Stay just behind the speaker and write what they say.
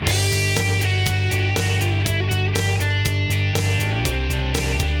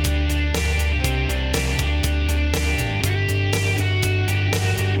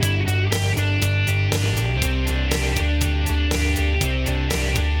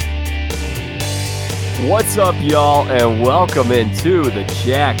What's up, y'all, and welcome into the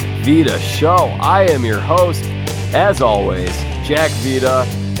Jack Vita Show. I am your host, as always, Jack Vita,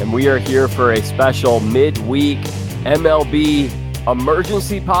 and we are here for a special midweek MLB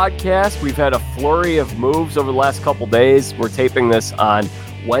emergency podcast. We've had a flurry of moves over the last couple days. We're taping this on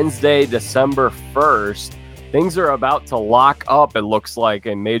Wednesday, December 1st. Things are about to lock up, it looks like,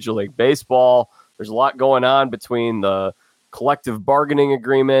 in Major League Baseball. There's a lot going on between the collective bargaining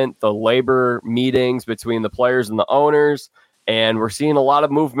agreement, the labor meetings between the players and the owners, and we're seeing a lot of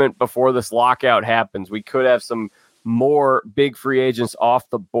movement before this lockout happens. We could have some more big free agents off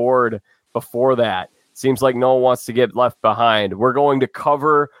the board before that. Seems like no one wants to get left behind. We're going to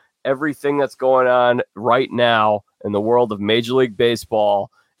cover everything that's going on right now in the world of Major League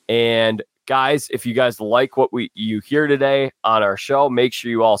Baseball. And guys, if you guys like what you hear today on our show, make sure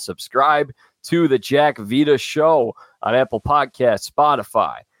you all subscribe to the Jack Vita Show on Apple Podcasts,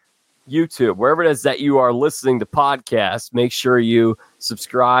 Spotify, YouTube, wherever it is that you are listening to podcasts. Make sure you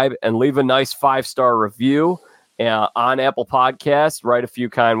subscribe and leave a nice 5-star review on Apple Podcasts. Write a few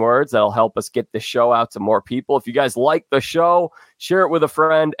kind words. That'll help us get the show out to more people. If you guys like the show, share it with a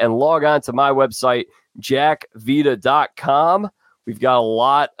friend and log on to my website, jackvita.com. We've got a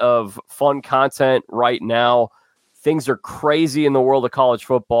lot of fun content right now. Things are crazy in the world of college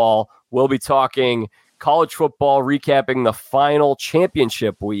football. We'll be talking college football, recapping the final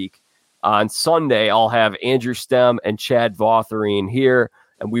championship week. On Sunday, I'll have Andrew Stem and Chad Votherine here,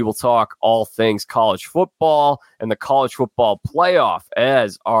 and we will talk all things college football and the college football playoff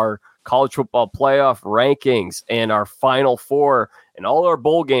as our college football playoff rankings and our Final Four and all our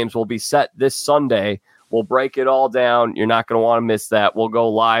bowl games will be set this Sunday. We'll break it all down. You're not going to want to miss that. We'll go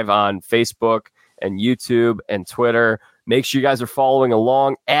live on Facebook and YouTube and Twitter. Make sure you guys are following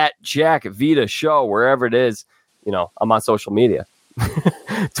along at Jack Vita Show, wherever it is. You know, I'm on social media.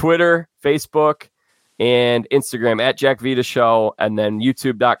 Twitter, Facebook, and Instagram at Jack Vita Show, and then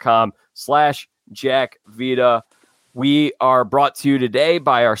youtube.com/Jack Vita. We are brought to you today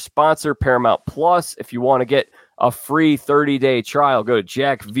by our sponsor, Paramount Plus. If you want to get a free 30-day trial, go to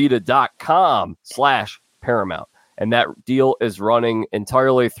jackvita.com/Paramount. And that deal is running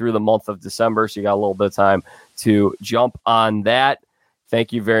entirely through the month of December, so you got a little bit of time to jump on that.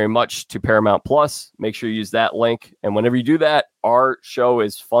 Thank you very much to Paramount Plus. Make sure you use that link. And whenever you do that, our show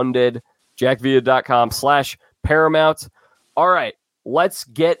is funded. jackvita.com/Paramount. All right, let's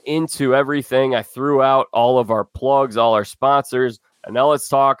get into everything. I threw out all of our plugs, all our sponsors, and now let's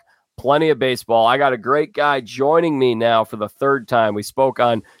talk plenty of baseball. I got a great guy joining me now for the third time. We spoke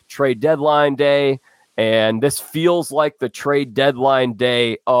on trade deadline day, and this feels like the trade deadline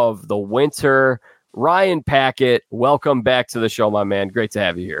day of the winter. Ryan Packett, welcome back to the show, my man. Great to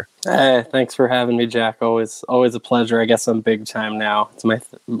have you here. Hey, thanks for having me, Jack. Always a pleasure. I guess I'm big time now. It's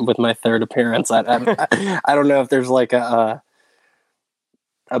with my third appearance. I don't know if there's like a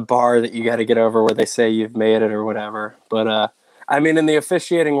bar that you got to get over where they say you've made it or whatever. But I mean, in the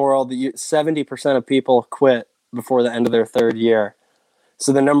officiating world, 70% of people quit before the end of their third year.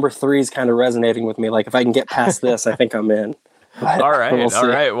 So the number 3 is kind of resonating with me. Like, if I can get past this, I think I'm in. But all right.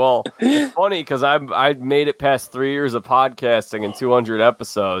 Well, it's funny because I made it past 3 years of podcasting and 200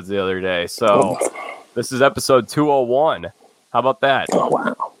 episodes the other day. So this is episode 201. How about that? Oh,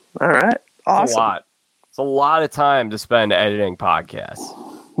 wow. All right. Awesome. It's a lot of time to spend editing podcasts.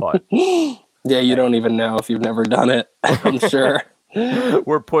 But yeah, you don't even know if you've never done it, I'm sure.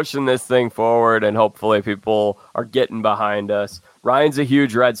 We're pushing this thing forward, and hopefully people are getting behind us. Ryan's a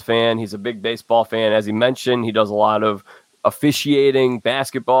huge Reds fan. He's a big baseball fan. As he mentioned, he does a lot of officiating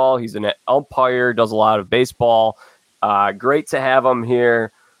basketball. He's an umpire, does a lot of baseball. Great to have him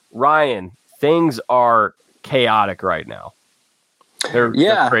here. Ryan, things are chaotic right now. They're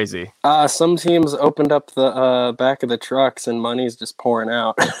crazy. Some teams opened up the back of the trucks and money's just pouring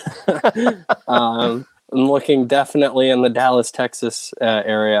out. I'm looking definitely in the Dallas, Texas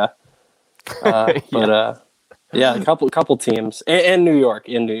area. But a couple teams and New York,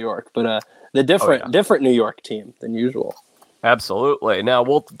 but the different New York team than usual. Absolutely. Now,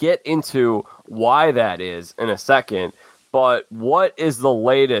 we'll get into why that is in a second, but what is the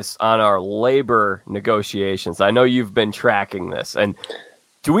latest on our labor negotiations? I know you've been tracking this, and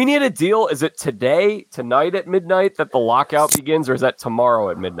do we need a deal? Is it tonight at midnight that the lockout begins, or is that tomorrow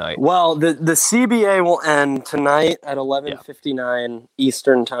at midnight? Well, the CBA will end tonight at 11:59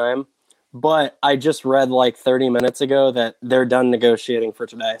 Eastern time, but I just read like 30 minutes ago that they're done negotiating for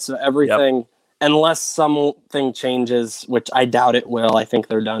today. So everything... Unless something changes, which I doubt it will, I think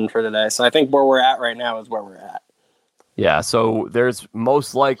they're done for today. So I think where we're at right now is where we're at. Yeah, so there's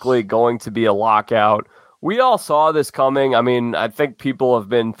most likely going to be a lockout We all saw this coming. I mean, I think people have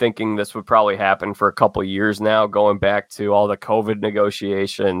been thinking this would probably happen for a couple of years now, going back to all the COVID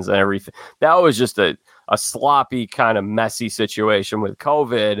negotiations and everything. That was just a sloppy, kind of messy situation with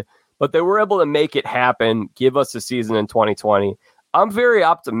COVID, but they were able to make it happen, give us a season in 2020. I'm very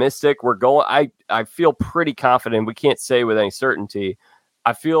optimistic. I feel pretty confident. We can't say with any certainty.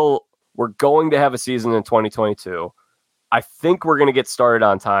 I feel we're going to have a season in 2022. I think we're going to get started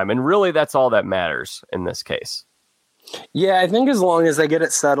on time. And really, that's all that matters in this case. Yeah, I think as long as they get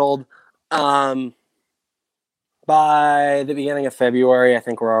it settled by the beginning of February, I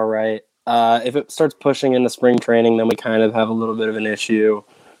think we're all right. If it starts pushing into spring training, then we kind of have a little bit of an issue.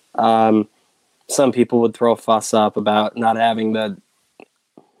 Some people would throw a fuss up about not having the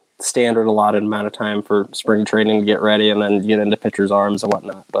standard allotted amount of time for spring training to get ready and then get into pitchers' arms and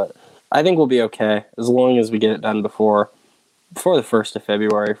whatnot. But I think we'll be okay as long as we get it done before the 1st of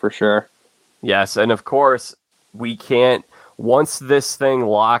February for sure. Yes, and of course, we can't, once this thing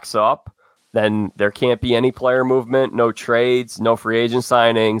locks up, then there can't be any player movement, no trades, no free agent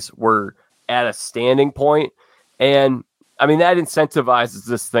signings. We're at a standing point. And, I mean, that incentivizes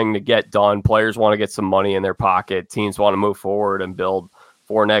this thing to get done. Players want to get some money in their pocket. Teams want to move forward and build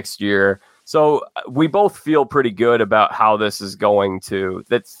for next year. So we both feel pretty good about how this is going to,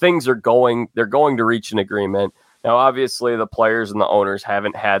 that things are going, they're going to reach an agreement. Now, obviously, the players and the owners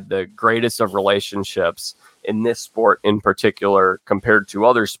haven't had the greatest of relationships in this sport in particular compared to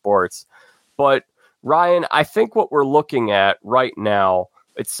other sports. But, Ryan, I think what we're looking at right now,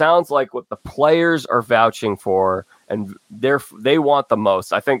 it sounds like what the players are vouching for and they want the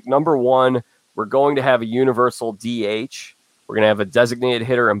most. I think, number one, we're going to have a universal DH. We're going to have a designated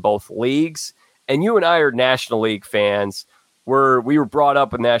hitter in both leagues. And you and I are National League fans. We were brought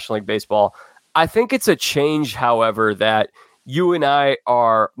up with National League Baseball. I think it's a change, however, that you and I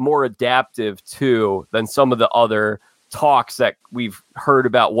are more adaptive to than some of the other talks that we've heard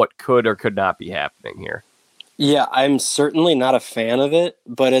about what could or could not be happening here. Yeah, I'm certainly not a fan of it,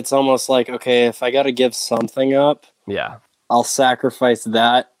 but it's almost like, okay, if I got to give something up, I'll sacrifice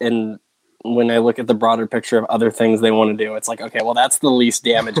that. And when I look at the broader picture of other things they want to do, it's like, okay, well, that's the least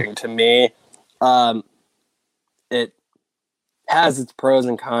damaging to me. It has its pros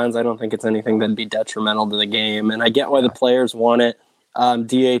and cons. I don't think it's anything that'd be detrimental to the game. And I get why the players want it.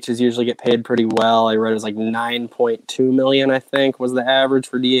 DHs usually get paid pretty well. I read it was like $9.2 million, I think, was the average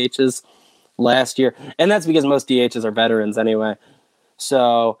for DHs last year. And that's because most DHs are veterans anyway.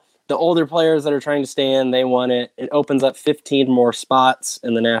 So the older players that are trying to stay in, they want it. It opens up 15 more spots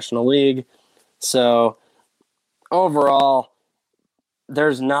in the National League. So overall,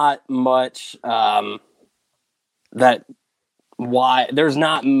 there's not much there's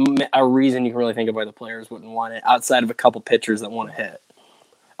not a reason you can really think of why the players wouldn't want it outside of a couple pitchers that want to hit.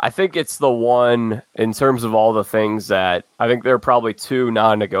 I think it's the one, in terms of all the things that I think there are probably two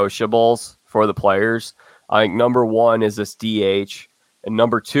non-negotiables for the players. I think number one is this DH, and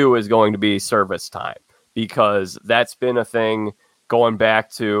number two is going to be service time, because that's been a thing going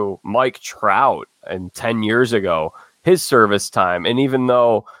back to Mike Trout and 10 years ago, his service time. And even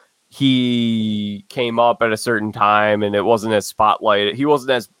though he came up at a certain time and it wasn't as spotlighted, he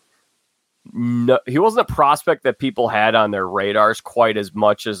wasn't a prospect that people had on their radars quite as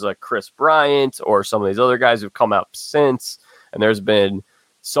much as a Chris Bryant or some of these other guys who've come up since. And there's been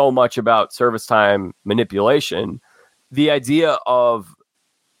so much about service time manipulation. The idea of,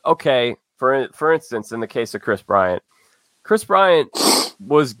 okay, for instance, in the case of Chris Bryant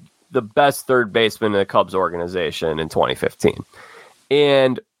was the best third baseman in the Cubs organization in 2015.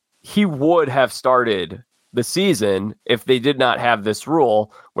 And he would have started the season if they did not have this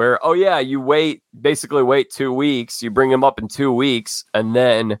rule where, oh yeah, you wait 2 weeks, you bring him up in 2 weeks, and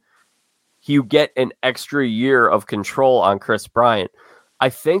then you get an extra year of control on Chris Bryant. I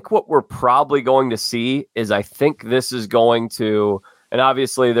think what we're probably going to see is, I think this is going to, and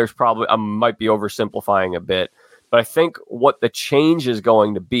obviously there's probably, I might be oversimplifying a bit, but I think what the change is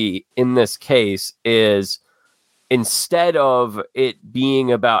going to be in this case is, instead of it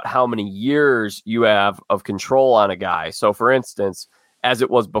being about how many years you have of control on a guy. So for instance, as it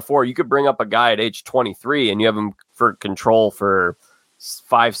was before, you could bring up a guy at age 23 and you have him for control for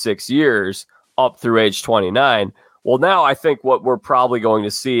 5-6 years up through age 29. Well, now I think what we're probably going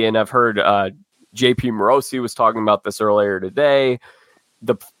to see, and I've heard JP Morosi was talking about this earlier today,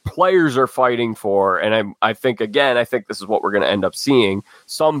 the players are fighting for, and I think this is what we're going to end up seeing,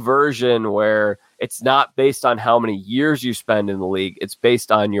 some version where it's not based on how many years you spend in the league, it's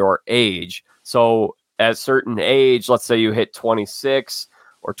based on your age. So at a certain age, let's say you hit 26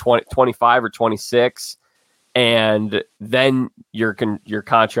 or 25 or 26, and then your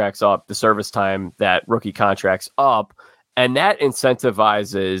contract's up, the service time, that rookie contract's up, and that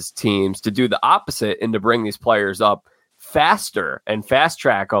incentivizes teams to do the opposite and to bring these players up faster and fast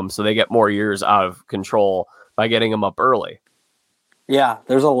track them so they get more years out of control by getting them up early. Yeah,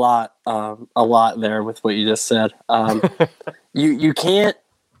 there's a lot there with what you just said. You can't,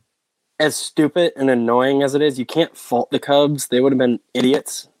 as stupid and annoying as it is, you can't fault the Cubs. They would have been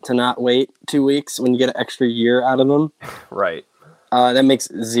idiots to not wait 2 weeks when you get an extra year out of them. Right. That makes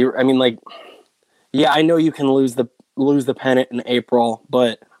zero. I mean, like, yeah, I know you can lose the pennant in April,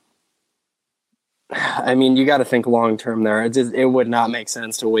 but I mean, you got to think long term there. It would not make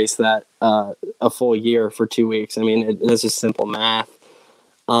sense to waste that a full year for 2 weeks. I mean, it's just simple math.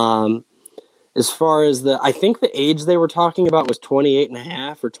 As far as I think the age they were talking about was 28 and a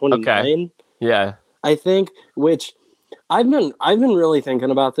half or 29. Okay. Yeah. I think, which I've been really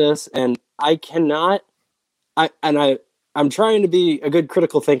thinking about this, and I'm trying to be a good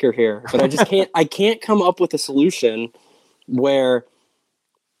critical thinker here, but I just can't come up with a solution where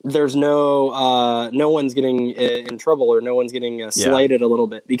there's no one's getting in trouble or no one's getting slighted a little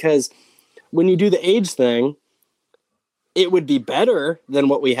bit, because when you do the age thing, it would be better than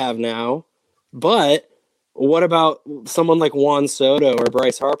what we have now. But what about someone like Juan Soto or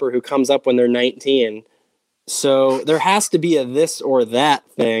Bryce Harper who comes up when they're 19? So there has to be a this or that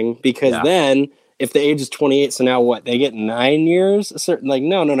thing, because then if the age is 28, so now what? They get 9 years? Like,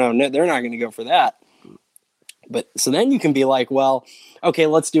 no, they're not going to go for that. But so then you can be like, well, okay,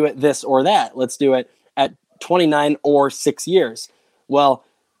 let's do it this or that. Let's do it at 29 or 6 years. Well,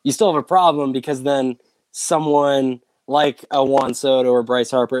 you still have a problem, because then someone like a Juan Soto or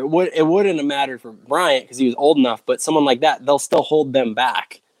Bryce Harper, it wouldn't have mattered for Bryant because he was old enough, but someone like that, they'll still hold them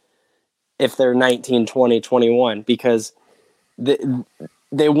back if they're 19, 20, 21, because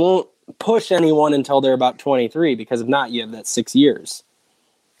they won't push anyone until they're about 23, because if not, you have that 6 years.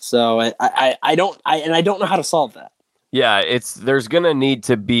 So I don't know how to solve that. Yeah, there's going to need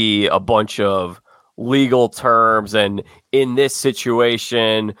to be a bunch of legal terms, and in this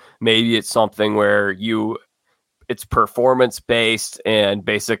situation, maybe it's something where it's performance based, and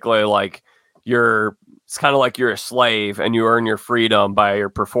basically like it's kind of like you're a slave and you earn your freedom by your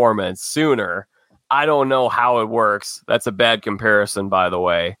performance sooner. I don't know how it works. That's a bad comparison, by the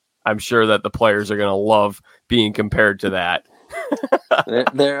way. I'm sure that the players are going to love being compared to that.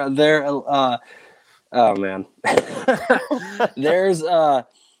 they're oh man. There's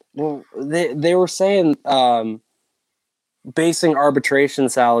well, they were saying basing arbitration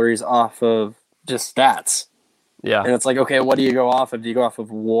salaries off of just stats. Yeah. And it's like, okay, what do you go off of? Do you go off of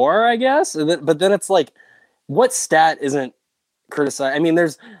WAR, I guess? But then it's like, what stat isn't criticized? I mean,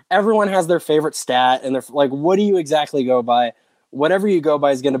 everyone has their favorite stat, and they're like, what do you exactly go by? Whatever you go by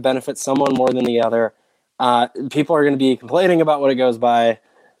is going to benefit someone more than the other. People are going to be complaining about what it goes by.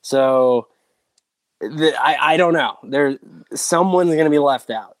 So I don't know. Someone's going to be left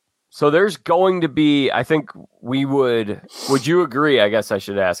out. So there's going to be, I think would you agree? I guess I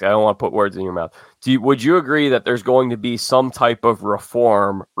should ask. I don't want to put words in your mouth. Would you agree that there's going to be some type of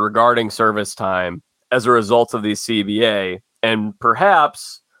reform regarding service time as a result of the CBA? And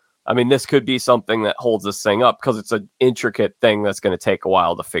perhaps, I mean, this could be something that holds this thing up because it's an intricate thing that's going to take a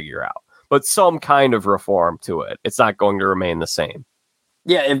while to figure out. But some kind of reform to it. It's not going to remain the same.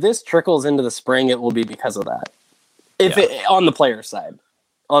 Yeah, if this trickles into the spring, it will be because of that. On the player side.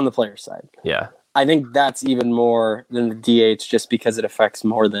 Yeah. I think that's even more than the DH, just because it affects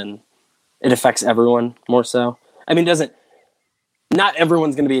everyone more so. I mean, not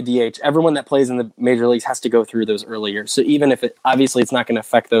everyone's going to be a DH. Everyone that plays in the major leagues has to go through those early years. So even if obviously it's not going to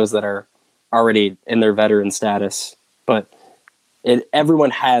affect those that are already in their veteran status, but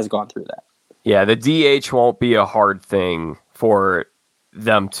everyone has gone through that. Yeah, the DH won't be a hard thing for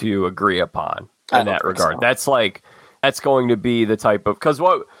them to agree upon in that regard. So. That's going to be the type of, because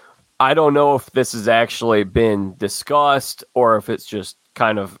I don't know if this has actually been discussed or if it's just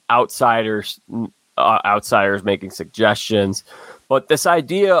kind of outsiders making suggestions, but this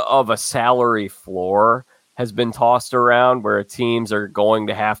idea of a salary floor has been tossed around where teams are going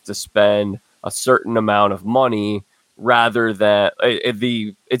to have to spend a certain amount of money rather than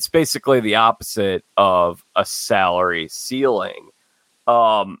it's basically the opposite of a salary ceiling.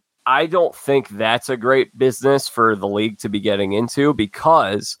 I don't think that's a great business for the league to be getting into,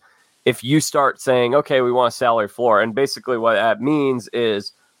 because if you start saying, okay, we want a salary floor, and basically what that means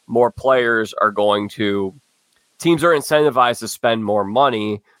is more players teams are incentivized to spend more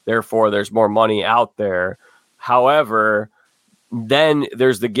money, therefore there's more money out there. However, then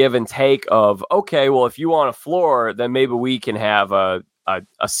there's the give and take of, okay, well, if you want a floor, then maybe we can have a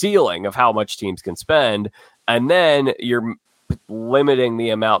ceiling of how much teams can spend. And then you're limiting the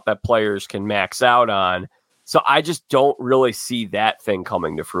amount that players can max out on. So I just don't really see that thing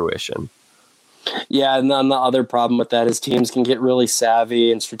coming to fruition. Yeah, and then the other problem with that is teams can get really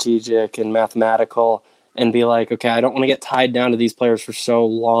savvy and strategic and mathematical and be like, okay, I don't want to get tied down to these players for so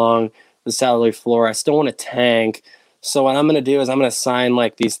long, the salary floor. I still want to tank. So what I'm going to do is I'm going to sign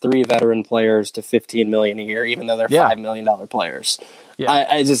like these 3 veteran players to $15 million a year, even though they're $5 million players. Yeah.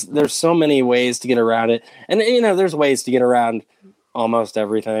 I just, there's so many ways to get around it. And, there's ways to get around almost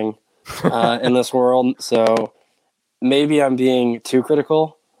everything in this world. So maybe I'm being too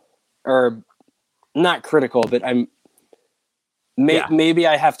critical, or not critical, but maybe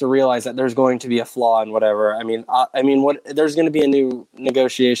I have to realize that there's going to be a flaw in whatever. There's going to be a new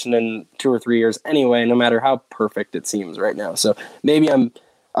negotiation in 2 or 3 years anyway, no matter how perfect it seems right now. So maybe it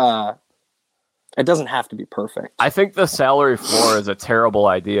doesn't have to be perfect. I think the salary floor is a terrible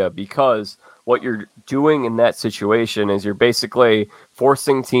idea, because what you're doing in that situation is you're basically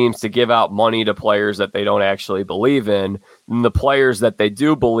forcing teams to give out money to players that they don't actually believe in. And the players that they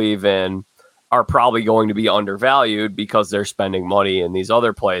do believe in are probably going to be undervalued because they're spending money in these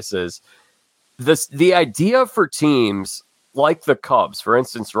other places. The idea for teams like the Cubs, for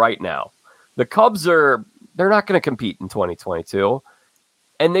instance, right now, the Cubs they're not going to compete in 2022,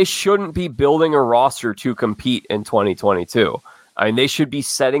 and they shouldn't be building a roster to compete in 2022. I mean, they should be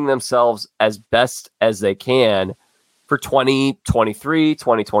setting themselves as best as they can for 2023,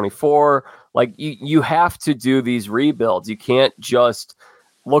 2024. Like, you have to do these rebuilds. You can't just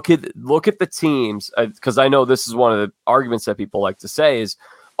look at the teams, because I know this is one of the arguments that people like to say is,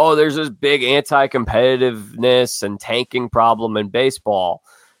 oh, there's this big anti-competitiveness and tanking problem in baseball.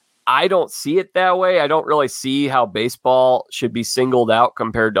 I don't see it that way. I don't really see how baseball should be singled out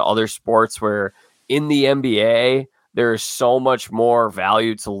compared to other sports, where in the NBA, there is so much more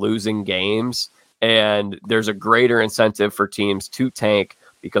value to losing games, and there's a greater incentive for teams to tank,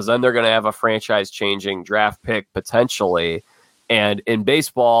 because then they're going to have a franchise-changing draft pick potentially. And in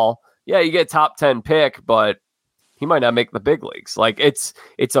baseball, yeah, you get top 10 pick, but he might not make the big leagues. Like, it's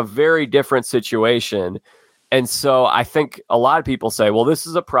a very different situation. And so I think a lot of people say, well, this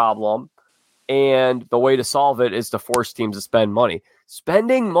is a problem, and the way to solve it is to force teams to spend money.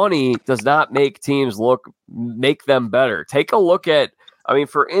 Spending money does not make teams make them better. Take a look at,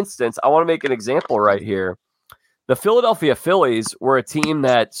 for instance, I want to make an example right here. The Philadelphia Phillies were a team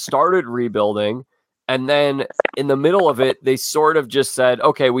that started rebuilding, and then in the middle of it, they sort of just said,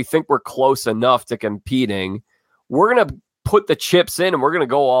 okay, we think we're close enough to competing. We're going to put the chips in and we're going to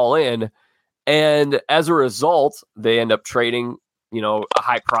go all in. And as a result, they end up trading, a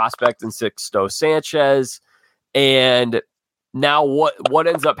high prospect in Sixto Sanchez. And now what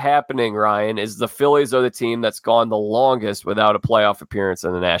ends up happening, Ryan, is the Phillies are the team that's gone the longest without a playoff appearance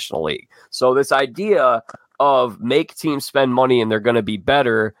in the National League. So this idea of make teams spend money and they're going to be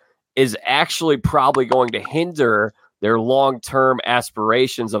better is actually probably going to hinder their long-term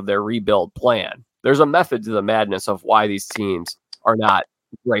aspirations of their rebuild plan. There's a method to the madness of why these teams are not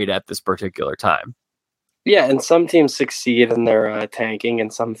great at this particular time. Yeah, and some teams succeed in their tanking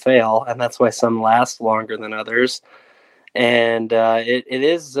and some fail, and that's why some last longer than others. And it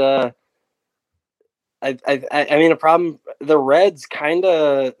is, a problem. The Reds kind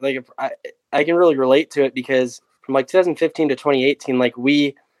of, like, I can really relate to it, because from like 2015 to 2018, like,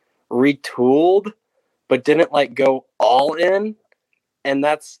 we retooled but didn't like go all in, and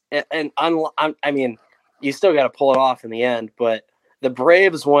you still got to pull it off in the end. But the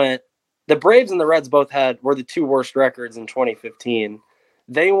Braves and the Reds both were the 2 worst records in 2015.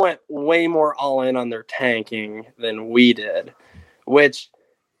 They went way more all in on their tanking than we did, which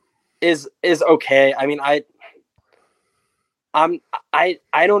is okay. I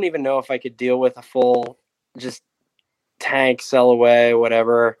don't even know if I could deal with a full just tank, sell away,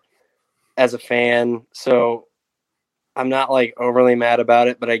 whatever, as a fan. So I'm not like overly mad about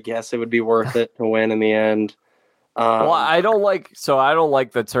it, but I guess it would be worth it to win in the end. Well, I don't like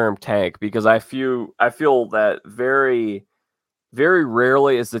the term tank, because I feel that very, very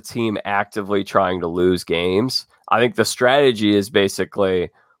rarely is the team actively trying to lose games. I think the strategy is basically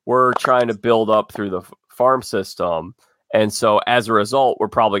we're trying to build up through the farm system. And so as a result, we're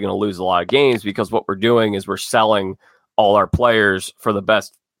probably going to lose a lot of games, because what we're doing is we're selling all our players for the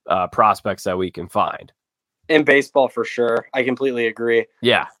best prospects that we can find. In baseball, for sure. I completely agree.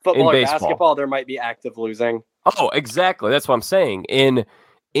 Yeah. Football or basketball, there might be active losing. Oh, exactly. That's what I'm saying.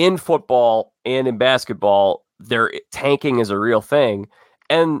 In football and in basketball, their tanking is a real thing.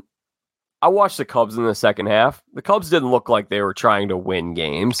 And I watched the Cubs in the second half. The Cubs didn't look like they were trying to win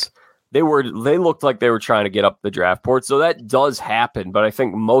games. They looked like they were trying to get up the draft board. So that does happen. But I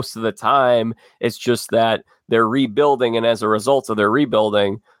think most of the time it's just that they're rebuilding, and as a result of their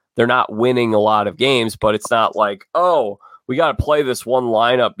rebuilding, they're not winning a lot of games, but it's not like, oh, we got to play this one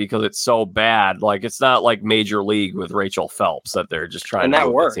lineup because it's so bad. Like, it's not like Major League with Rachel Phelps that they're just trying to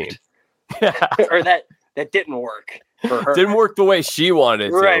move the team. Yeah. Or that didn't work for her. Didn't work the way she wanted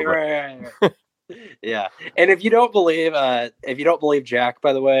it to. Right. Yeah. And if you don't believe Jack,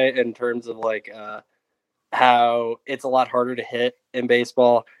 by the way, in terms of like how it's a lot harder to hit in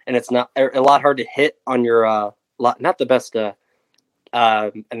baseball, and it's not a lot hard to hit on your not the best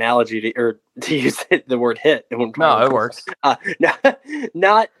analogy to use the word hit. No, it works.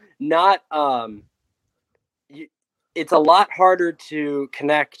 It's a lot harder to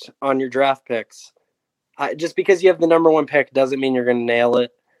connect on your draft picks. Just because you have the number one pick doesn't mean you're going to nail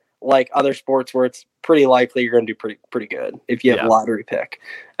it. Like other sports where it's pretty likely you're going to do pretty good if you have a lottery pick.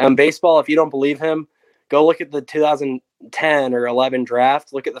 Baseball, if you don't believe him, go look at the 2010 or 11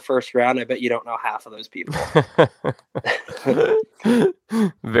 draft. Look at the first round. I bet you don't know half of those people.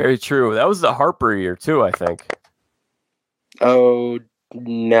 Very true. That was the Harper year too, I think. Oh,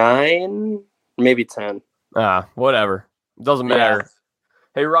 9, maybe 10. Whatever. Doesn't matter.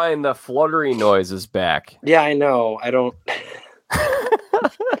 Hey, Ryan, the fluttery noise is back. Yeah, I know. I don't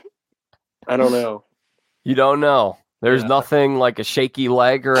know. You don't know. There's nothing like a shaky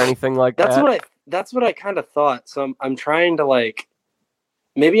leg or anything like that. That's what I kind of thought. So I'm trying to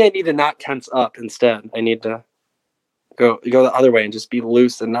maybe I need to not tense up instead. I need to go the other way and just be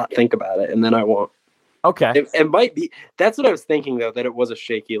loose and not think about it, and then I won't. Okay. It might be. That's what I was thinking though, that it was a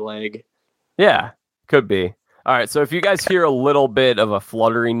shaky leg. Yeah, could be. All right. So if you guys hear a little bit of a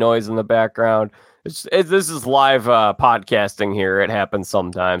fluttering noise in the background, this is live podcasting here. It happens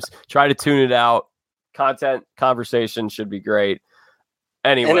sometimes. Try to tune it out. Conversation should be great.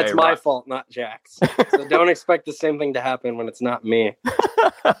 Anyway, and it's my fault, not Jack's. So don't expect the same thing to happen when it's not me.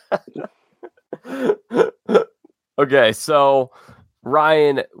 Okay, so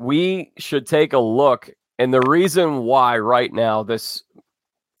Ryan, we should take a look, and the reason why right now this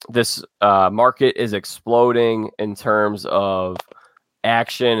market is exploding in terms of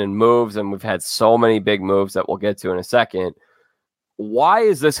action and moves, and we've had so many big moves that we'll get to in a second. Why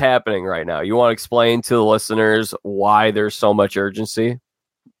is this happening right now? You want to explain to the listeners why there's so much urgency?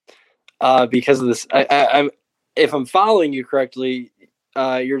 Because of this, if I'm following you correctly,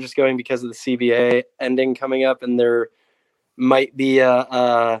 you're just going because of the CBA ending coming up, and there might be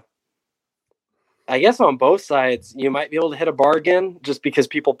I guess on both sides, you might be able to hit a bargain just because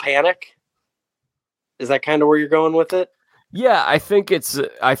people panic. Is that kind of where you're going with it? Yeah, I think it's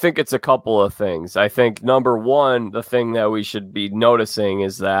a couple of things. I think number one, the thing that we should be noticing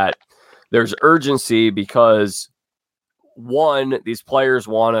is that there's urgency because one, these players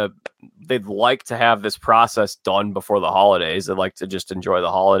they'd like to have this process done before the holidays. They'd like to just enjoy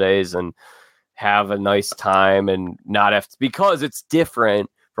the holidays and have a nice time and not have to, because it's different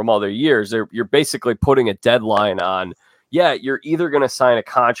from other years. You're basically putting a deadline on, you're either going to sign a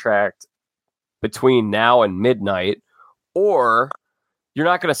contract between now and midnight, or you're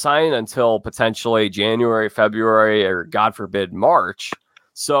not going to sign until potentially January, February, or God forbid, March.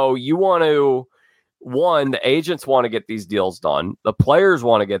 So you want to, the agents want to get these deals done. The players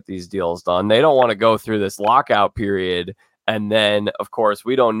want to get these deals done. They don't want to go through this lockout period. And then, of course,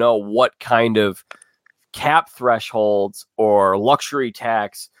 we don't know what kind of cap thresholds or luxury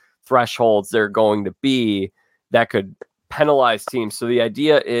tax thresholds they're going to be that could penalize teams. So the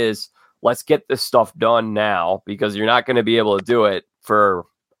idea is, let's get this stuff done now, because you're not going to be able to do it for,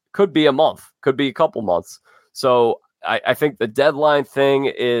 could be a month, could be a couple months. So I think the deadline thing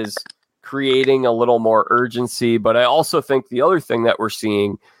is creating a little more urgency. But I also think the other thing that we're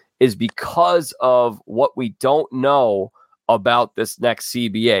seeing is because of what we don't know about this next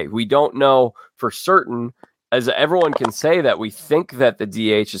CBA. We don't know for certain, as everyone can say that we think that the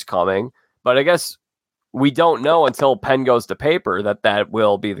DH is coming, but I guess we don't know until pen goes to paper that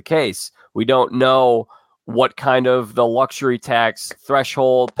will be the case. We don't know what kind of the luxury tax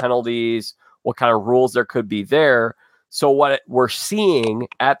threshold, penalties, what kind of rules there could be there. So what we're seeing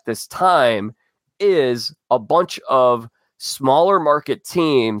at this time is a bunch of smaller market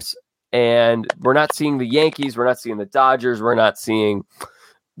teams, and we're not seeing the Yankees, we're not seeing the Dodgers, we're not seeing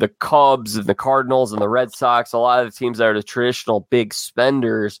the Cubs and the Cardinals and the Red Sox, a lot of the teams that are the traditional big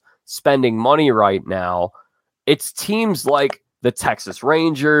spenders spending money right now. It's teams like the Texas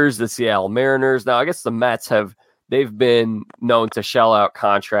Rangers, the Seattle Mariners. Now, I guess the Mets they've been known to shell out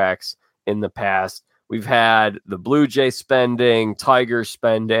contracts in the past. We've had the Blue Jays spending, Tigers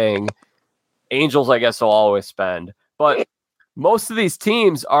spending, Angels, I guess, will always spend. But most of these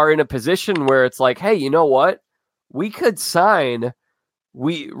teams are in a position where it's like, hey, you know what? We could sign.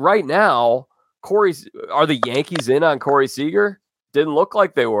 Right now, are the Yankees in on Corey Seager? Didn't look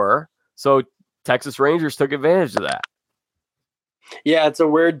like they were. So Texas Rangers took advantage of that. Yeah, it's a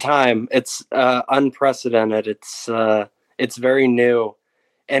weird time. It's unprecedented. It's very new,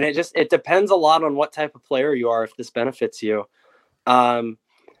 and it depends a lot on what type of player you are. If this benefits you,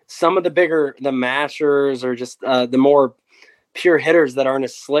 some of the mashers or just the more pure hitters that aren't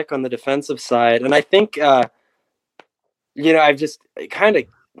as slick on the defensive side, and I think I've just kind of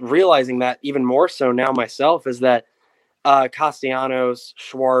realizing that even more so now myself is that Castellanos,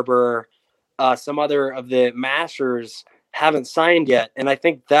 Schwarber, some other of the mashers haven't signed yet. And I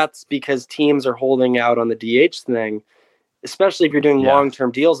think that's because teams are holding out on the DH thing, especially if you're doing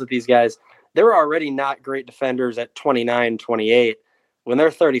long-term deals with these guys. They're already not great defenders at 29, 28. When they're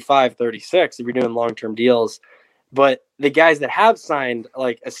 35, 36, if you're doing long-term deals. But the guys that have signed,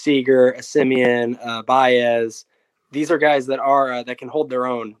 like a Seager, a Simeon, Baez, these are guys that are that can hold their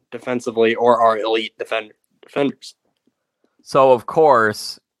own defensively or are elite defenders. So, of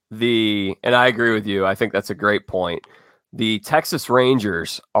course, and I agree with you. I think that's a great point. The Texas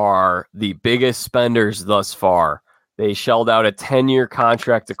Rangers are the biggest spenders thus far. They shelled out a 10-year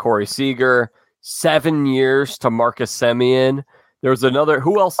contract to Corey Seager, 7 years to Marcus Semien. There was another.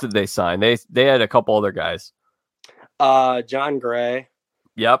 Who else did they sign? They had a couple other guys. John Gray.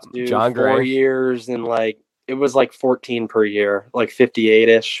 Yep, John Gray. 4 years and it was 14 per year,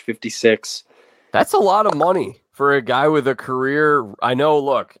 58-ish, 56. That's a lot of money for a guy with a career. I know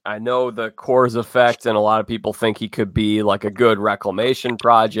the Coors effect, and a lot of people think he could be like a good reclamation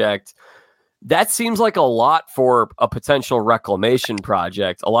project. That seems like a lot for a potential reclamation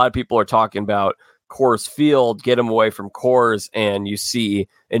project. A lot of people are talking about Coors Field, get him away from Coors, and you see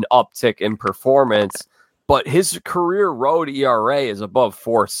an uptick in performance. But his career road ERA is above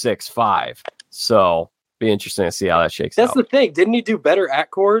 4.65. So be interesting to see how that shakes out. That's the thing. Didn't he do better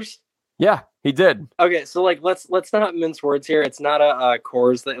at Coors? Yeah, he did. Okay, so let's not mince words here. It's not a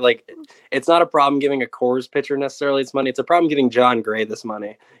Coors that it's not a problem giving a Coors pitcher necessarily its money. It's a problem giving John Gray this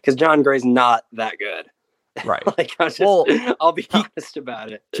money because John Gray's not that good. Right. I'll be honest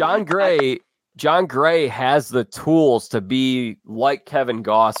about it. John Gray has the tools to be like Kevin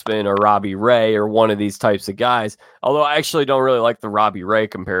Gausman or Robbie Ray or one of these types of guys. Although I actually don't really like the Robbie Ray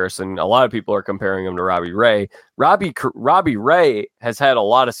comparison. A lot of people are comparing him to Robbie Ray. Robbie Ray has had a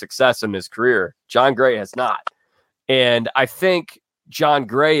lot of success in his career. John Gray has not. And I think John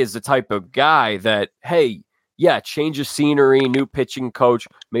Gray is the type of guy that, hey, yeah, change of scenery, new pitching coach,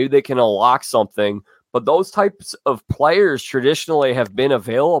 maybe they can unlock something. But those types of players traditionally have been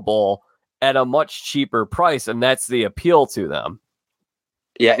available at a much cheaper price, and that's the appeal to them.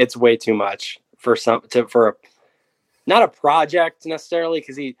 Yeah, it's way too much for not a project necessarily,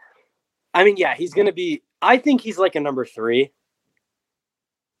 because he's going to be. I think he's like a number 3,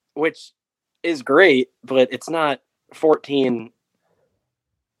 which is great, but it's not 14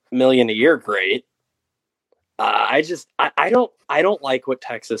 million a year great. I don't like what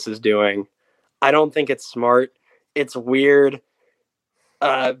Texas is doing. I don't think it's smart. It's weird.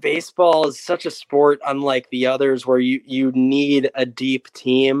 Baseball is such a sport unlike the others where you need a deep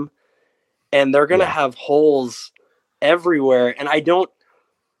team, and they're going to have holes everywhere. And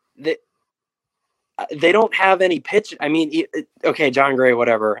they don't have any pitch. I mean, okay, John Gray,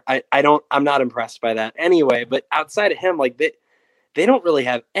 whatever. I'm not impressed by that anyway, but outside of him, they don't really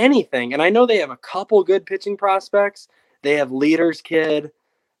have anything. And I know they have a couple good pitching prospects. They have Leader's kid.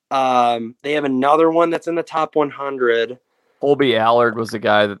 They have another one that's in the top 100. Colby Allard was the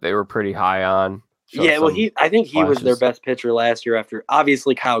guy that they were pretty high on. Yeah, well, I think he was their best pitcher last year after,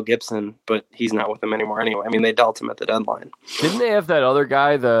 obviously, Kyle Gibson, but he's not with them anymore anyway. I mean, they dealt him at the deadline. Didn't they have that other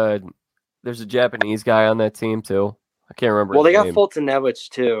guy? There's a Japanese guy on that team, too. I can't remember Well, his they name. got Fultonevich,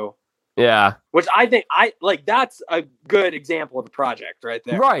 too. Yeah. Which I think, that's a good example of the project right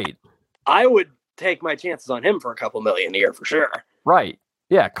there. Right. I would take my chances on him for a couple million a year for sure. Right.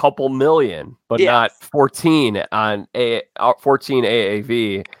 Yeah, a couple million, but not 14 on 14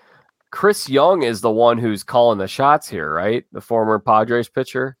 AAV. Chris Young is the one who's calling the shots here, right? The former Padres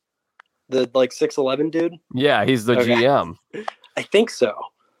pitcher. The 6'11" dude? Yeah, he's the GM. I think so.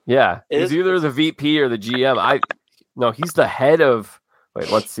 Yeah, he's either the VP or the GM. No, he's the head of.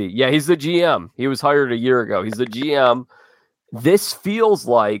 Wait, let's see. Yeah, he's the GM. He was hired a year ago. He's the GM. This feels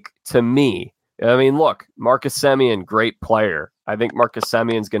like, to me, I mean, look, Marcus Semien, great player. I think Marcus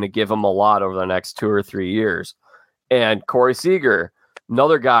Semien's going to give him a lot over the next 2 or 3 years. And Corey Seager,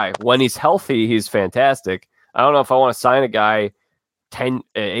 another guy, when he's healthy, he's fantastic. I don't know if I want to sign a guy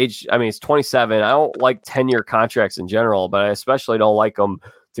he's 27. I don't like 10-year contracts in general, but I especially don't like them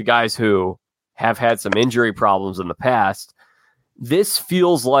to guys who have had some injury problems in the past. this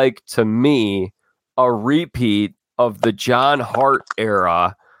feels like, to me, a repeat of the John Hart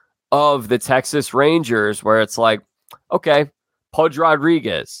era of the Texas Rangers, where it's like, okay, Pudge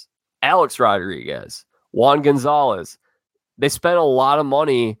Rodriguez, Alex Rodriguez, Juan Gonzalez. They spent a lot of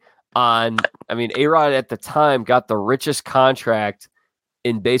money on, A-Rod at the time got the richest contract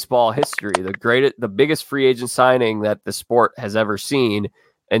in baseball history, the biggest free agent signing that the sport has ever seen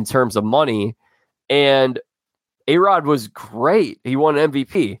in terms of money. And A-Rod was great. He won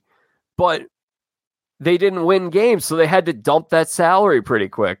MVP, but they didn't win games, so they had to dump that salary pretty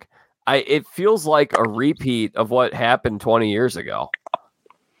quick. It feels like a repeat of what happened 20 years ago.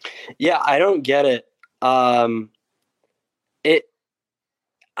 Yeah, I don't get it.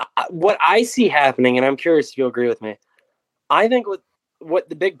 What I see happening, and I'm curious if you'll agree with me, I think what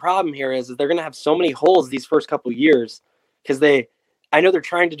the big problem here is they're going to have so many holes these first couple of years because I know they're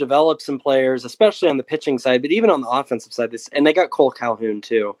trying to develop some players, especially on the pitching side, but even on the offensive side. And they got Cole Calhoun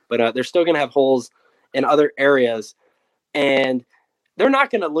too, but they're still going to have holes in other areas, and they're not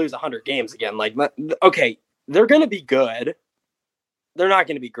going to lose 100 games again. Like, okay, they're going to be good. They're not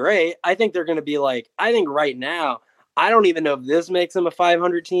going to be great. I think they're going to be I think right now, I don't even know if this makes them a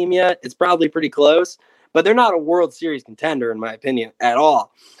 500 team yet. It's probably pretty close, but they're not a World Series contender, in my opinion, at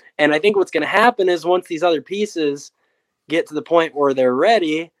all. And I think what's going to happen is once these other pieces get to the point where they're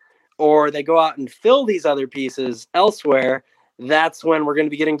ready, or they go out and fill these other pieces elsewhere, that's when we're going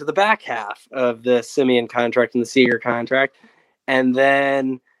to be getting to the back half of the Semien contract and the Seager contract. And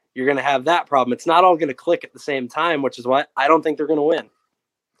then you're going to have that problem. It's not all going to click at the same time, which is why I don't think they're going to win.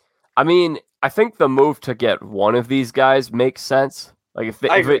 I think the move to get one of these guys makes sense. Like if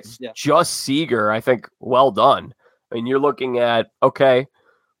it's just Seager, I think well done. You're looking at, okay,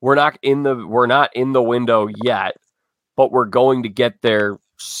 we're not in the window yet, but we're going to get there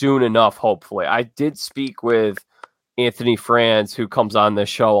soon enough, hopefully. I did speak with Anthony Franz, who comes on this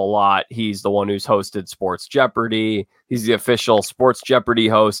show a lot. He's the one who's hosted Sports Jeopardy. He's the official Sports Jeopardy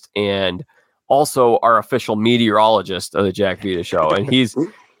host and also our official meteorologist of the Jack Vita Show. And he's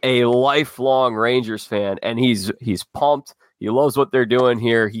a lifelong Rangers fan, and he's pumped. He loves what they're doing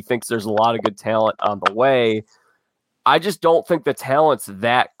here. He thinks there's a lot of good talent on the way. I just don't think the talent's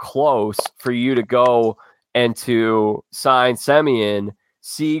that close for you to go and to sign Semien,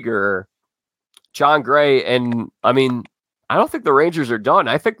 Seager, John Gray, and I don't think the Rangers are done.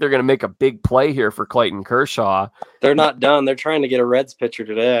 I think they're going to make a big play here for Clayton Kershaw. They're not done. They're trying to get a Reds pitcher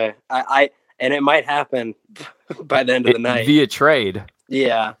today. And it might happen by the end of the night via trade.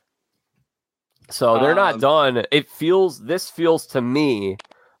 Yeah. So they're not done. This feels to me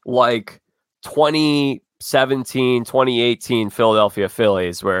like 2017, 2018 Philadelphia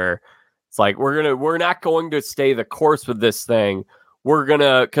Phillies, where it's like we're not going to stay the course with this thing.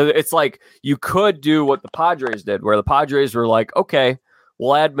 Because it's like you could do what the Padres did, where the Padres were like, okay,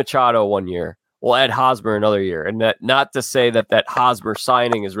 we'll add Machado 1 year, we'll add Hosmer another year, and that not to say that Hosmer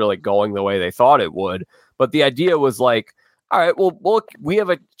signing is really going the way they thought it would, but the idea was like, all right, well, we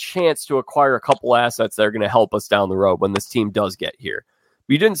have a chance to acquire a couple assets that are going to help us down the road when this team does get here.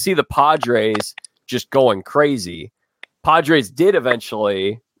 We didn't see the Padres just going crazy. Padres did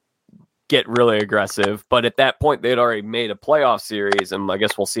eventually get really aggressive, but at that point, they had already made a playoff series, and I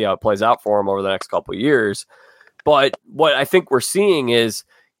guess we'll see how it plays out for them over the next couple of years. But what I think we're seeing is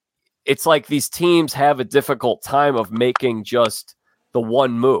it's like these teams have a difficult time of making just the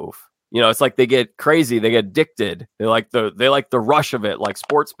one move. It's like they get crazy, they get addicted. They like the rush of it, like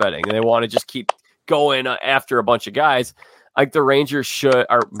sports betting, and they want to just keep going after a bunch of guys. Like the Rangers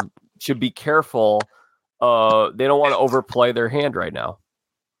should be careful. They don't want to overplay their hand right now.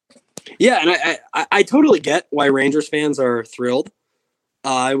 Yeah, and I totally get why Rangers fans are thrilled.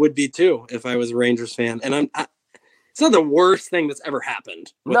 I would be too if I was a Rangers fan. And it's not the worst thing that's ever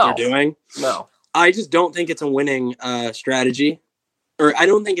happened, they're doing. No. I just don't think it's a winning strategy. Or I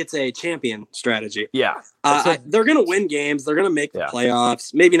don't think it's a champion strategy. Yeah. They're going to win games. They're going to make the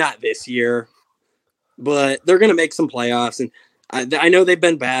playoffs. Maybe not this year, but they're going to make some playoffs. And I know they've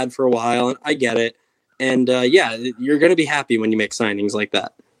been bad for a while, and I get it. And, you're going to be happy when you make signings like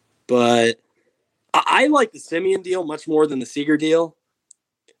that. But I like the Semien deal much more than the Seager deal.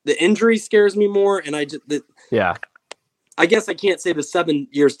 The injury scares me more, and I guess I can't say the 7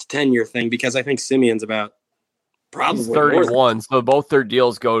 years to 10 year thing because I think Semien's about probably 31. So both their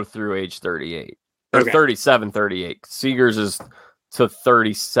deals go through age 38 or 37, 38. Seager's is to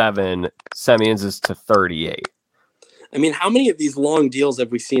 37. Semien's is to 38. How many of these long deals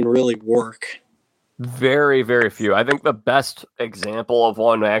have we seen really work? Very, very few. I think the best example of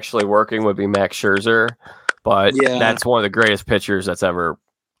one actually working would be Max Scherzer, but that's one of the greatest pitchers that's ever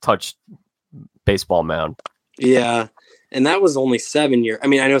touched baseball mound. Yeah. and that was only 7 years. I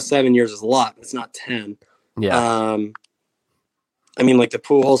mean, I know 7 years is a lot, but it's not 10. Yeah. I mean, like the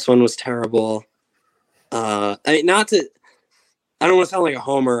Pujols one was terrible. I mean, I don't want to sound like a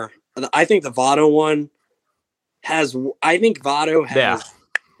homer. I think the Votto one Votto has. Yeah,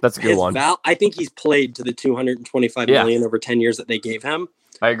 that's a good one. I think he's played to the $225 million over 10 years that they gave him.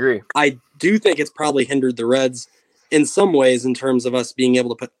 I agree. I do think it's probably hindered the Reds in some ways in terms of us being able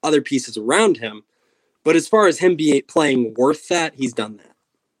to put other pieces around him. But as far as him playing worth that, he's done that.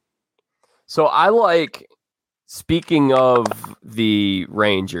 So speaking of the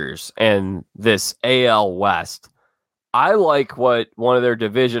Rangers and this AL West, I like what one of their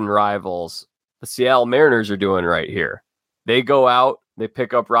division rivals, the Seattle Mariners, are doing right here. They go out, they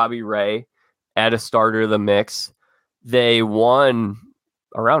pick up Robbie Ray, add a starter to the mix. They won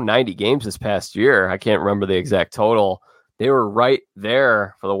around 90 games this past year. I can't remember the exact total. They were right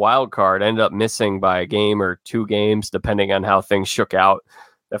there for the wild card, ended up missing by a game or 2 games, depending on how things shook out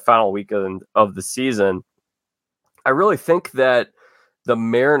the final weekend of the season. I really think that the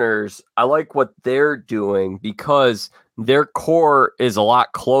Mariners, I like what they're doing because their core is a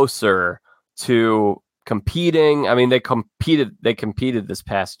lot closer to competing. I mean, they competed this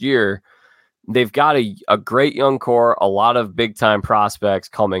past year. They've got a great young core, a lot of big time prospects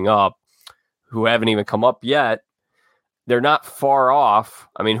coming up who haven't even come up yet. They're not far off.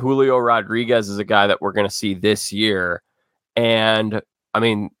 I mean, Julio Rodriguez is a guy that we're going to see this year. And I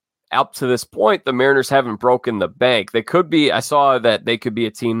mean, up to this point, the Mariners haven't broken the bank. I saw that they could be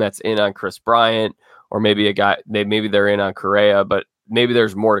a team that's in on Chris Bryant, or maybe maybe they're in on Correa, but maybe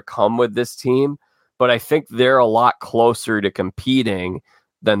there's more to come with this team. But I think they're a lot closer to competing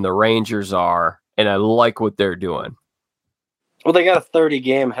than the Rangers are, and I like what they're doing. Well, they got a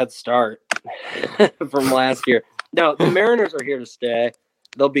 30-game head start from last year. No, the Mariners are here to stay.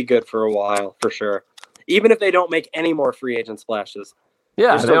 They'll be good for a while, for sure. Even if they don't make any more free agent splashes.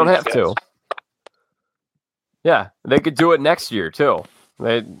 Yeah, they don't have to. Yeah, they could do it next year, too.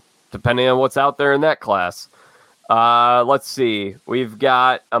 Depending on what's out there in that class. Let's see.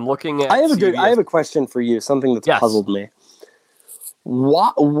 I'm looking at... I have a question for you, something that's puzzled me.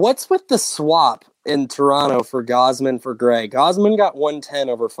 What's with the swap in Toronto for Gausman for Gray? Gausman got 110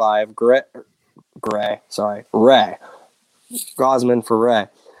 over 5. Ray. Gausman for Ray.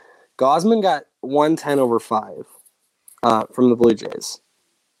 Gausman got 110 over 5 from the Blue Jays.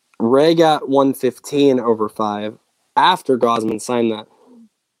 Ray got 115 over 5 after Gausman signed that.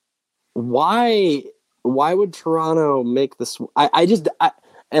 Why would Toronto make this?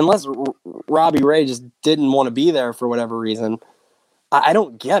 Unless Robbie Ray just didn't want to be there for whatever reason, I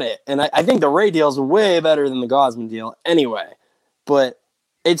don't get it. And I think the Ray deal is way better than the Gausman deal anyway. But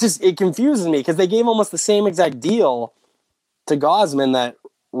it confuses me because they gave almost the same exact deal to Gausman that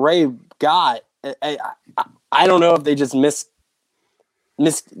Ray got. I don't know if they just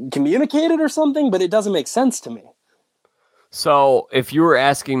miscommunicated or something, but it doesn't make sense to me. So if you were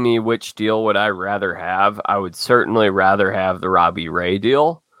asking me which deal would I rather have, I would certainly rather have the Robbie Ray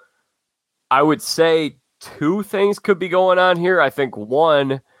deal. I would say 2 things could be going on here. I think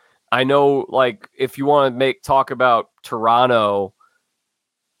one, I know, like, if you want to talk about Toronto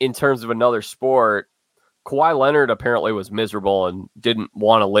in terms of another sport, Kawhi Leonard apparently was miserable and didn't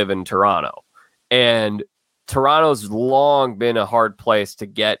want to live in Toronto. And Toronto's long been a hard place to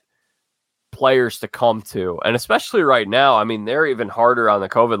get players to come to. And especially right now, I mean, they're even harder on the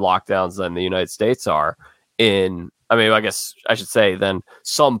COVID lockdowns than the United States are I guess I should say than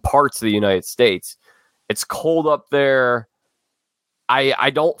some parts of the United States. It's cold up there. I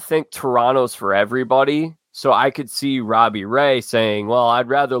don't think Toronto's for everybody. So I could see Robbie Ray saying, well, I'd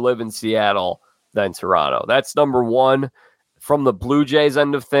rather live in Seattle than Toronto. That's number one. From the Blue Jays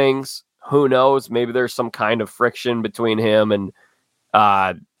end of things, who knows? Maybe there's some kind of friction between him and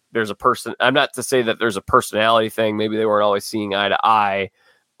there's a person. I'm not to say that there's a personality thing. Maybe they weren't always seeing eye to eye.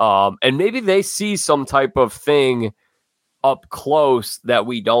 And maybe they see some type of thing up close that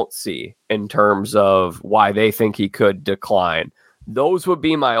we don't see in terms of why they think he could decline. Those would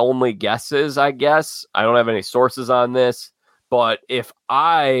be my only guesses, I guess. I don't have any sources on this, but if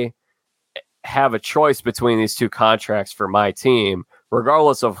I have a choice between these 2 contracts for my team,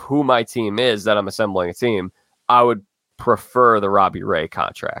 regardless of who my team is that I'm assembling a team, I would prefer the Robbie Ray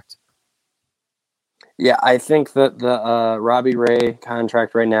contract. Yeah, I think that the Robbie Ray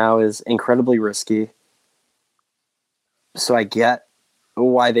contract right now is incredibly risky. So I get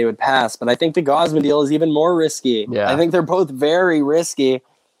why they would pass, but I think the Gausman deal is even more risky. Yeah. I think they're both very risky.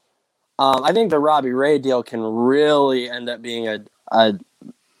 I think the Robbie Ray deal can really end up being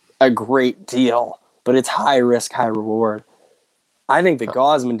a great deal, but it's high risk, high reward. I think the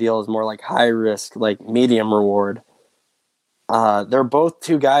Gausman deal is more like high risk, like medium reward. They're both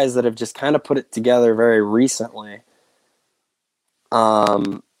two guys that have just kind of put it together very recently.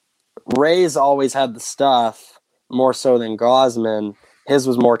 Ray's always had the stuff more so than Gausman. His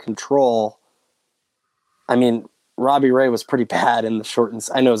was more control. I mean, Robbie Ray was pretty bad in the shortened.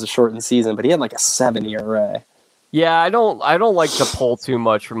 I know it was a shortened season, but he had like a 7 ERA. Yeah, I don't like to pull too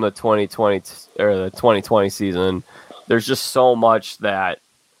much from the 2020 or the 2020 season. There's just so much that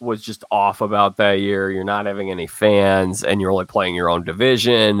was just off about that year. You're not having any fans, and you're only playing your own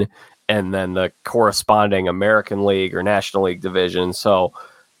division, and then the corresponding American League or National League division. So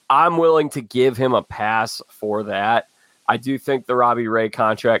I'm willing to give him a pass for that. I do think the Robbie Ray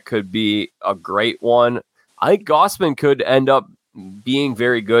contract could be a great one. I think Gausman could end up being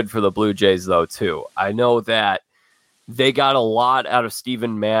very good for the Blue Jays, though, too. I know that they got a lot out of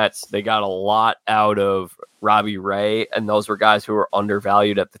Steven Matz. They got a lot out of Robbie Ray, and those were guys who were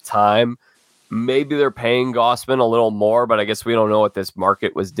undervalued at the time. Maybe they're paying Gausman a little more, but I guess we don't know what this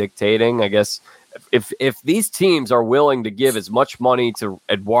market was dictating. I guess if these teams are willing to give as much money to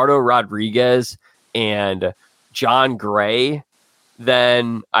Eduardo Rodriguez and John Gray,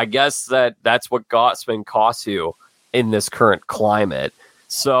 then I guess that's what Gausman costs you in this current climate.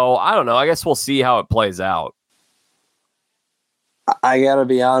 So I don't know. I guess we'll see how it plays out. I gotta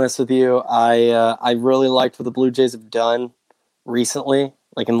be honest with you. I really liked what the Blue Jays have done recently,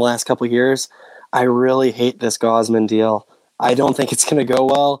 like in the last couple of years. I really hate this Gausman deal. I don't think it's going to go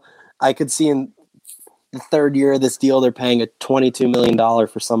well. I could see in the third year of this deal, they're paying a $22 million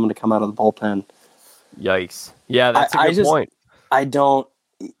for someone to come out of the bullpen. Yikes. Yeah, that's a good point. I don't.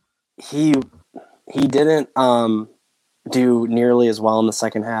 He didn't do nearly as well in the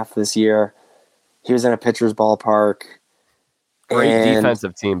second half of this year. He was in a pitcher's ballpark. Great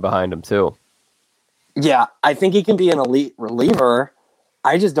defensive team behind him, too. Yeah, I think he can be an elite reliever.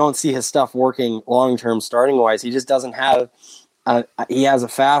 I just don't see his stuff working long-term starting-wise. He just doesn't have he has a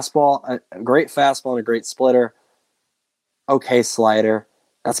fastball, a great fastball and a great splitter. Okay slider.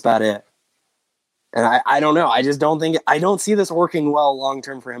 That's about it. And I don't know. I just don't think I don't see this working well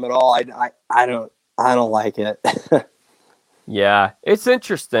long-term for him at all. I don't like it. Yeah, it's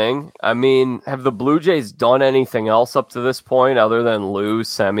interesting. I mean, have the Blue Jays done anything else up to this point other than Lou,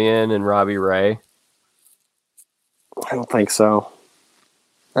 Semien, and Robbie Ray? I don't think so.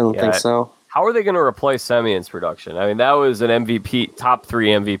 I don't think so. How are they going to replace Semien's production? I mean, that was an MVP, top 3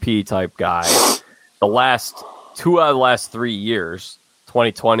 MVP type guy. The last 2 out of the last 3 years,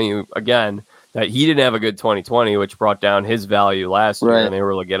 2020 again, that he didn't have a good 2020, which brought down his value last year, and they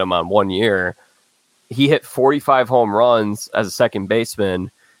were able to get him on 1 year. He hit 45 home runs as a second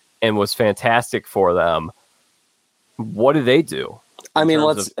baseman and was fantastic for them. What do they do? I mean,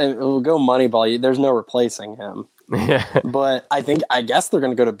 we'll go Moneyball. There's no replacing him. But I guess they're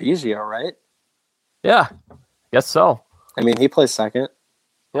going to go to Biggio, right? Yeah, guess so. I mean, he plays second.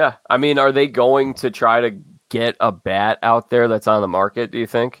 Yeah, I mean, are they going to try to get a bat out there that's on the market, do you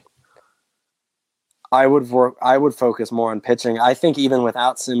think? I would focus more on pitching. I think even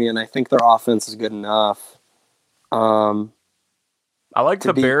without Semien, I think their offense is good enough. I like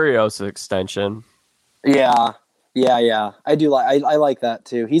the Berrios extension. Yeah. I do like. I like that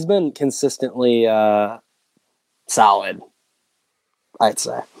too. He's been consistently solid, I'd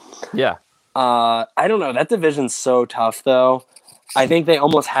say. Yeah. I don't know. That division's so tough, though. I think they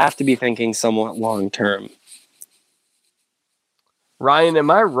almost have to be thinking somewhat long term. Ryan, am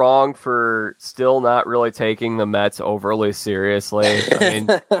I wrong for still not really taking the Mets overly seriously? I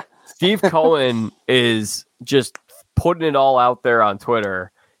mean, Steve Cohen is just putting it all out there on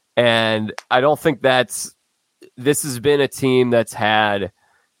Twitter, and I don't think this has been a team that's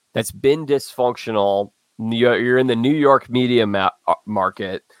been dysfunctional. You're in the New York media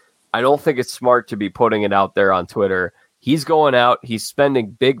market. I don't think it's smart to be putting it out there on Twitter. He's going out. He's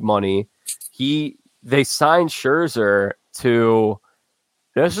spending big money. They signed Scherzer to.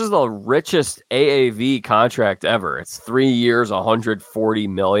 This is the richest AAV contract ever. It's 3 years, $140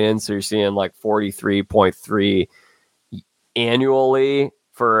 million. So you're seeing like 43.3 annually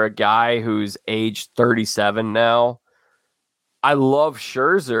for a guy who's age 37 now. I love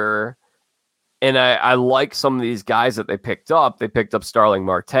Scherzer, and I like some of these guys that they picked up. They picked up Starling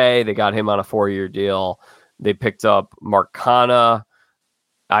Marte. They got him on a 4-year deal. They picked up Mark Canha.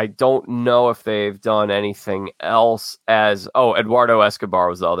 I don't know if they've done anything else Eduardo Escobar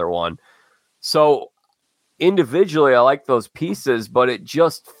was the other one. So individually, I like those pieces, but it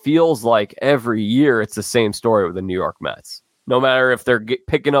just feels like every year it's the same story with the New York Mets. No matter if they're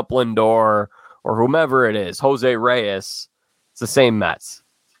picking up Lindor or whomever it is, Jose Reyes, it's the same Mets.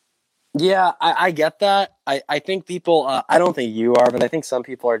 Yeah, I get that. I think people, I don't think you are, but I think some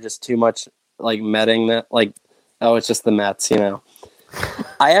people are just too much like Metting that, like Oh, it's just the Mets,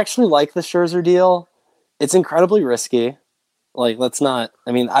 I actually like the Scherzer deal. It's incredibly risky. Like, let's not.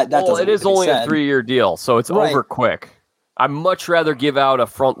 I mean, it is only a 3-year deal, so it's over quick. I'd much rather give out a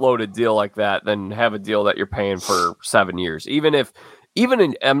front-loaded deal like that than have a deal that you're paying for 7 years. I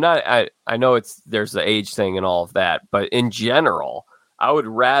know there's the age thing and all of that, but in general, I would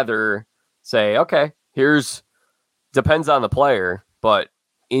rather say, okay, depends on the player, but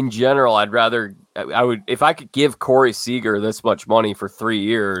in general, if I could give Corey Seager this much money for 3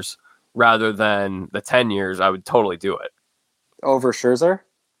 years rather than the 10 years, I would totally do it. Over Scherzer?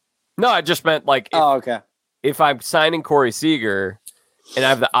 No, I just meant okay. If I'm signing Corey Seager and I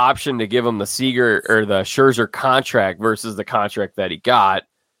have the option to give him the Seager or the Scherzer contract versus the contract that he got,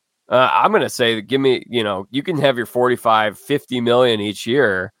 I'm going to say, give me, you can have your 45, 50 million each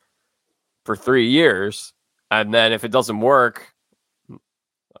year for 3 years. And then if it doesn't work,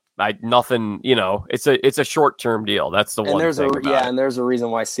 it's a short-term deal. That's the one thing about it. And there's a reason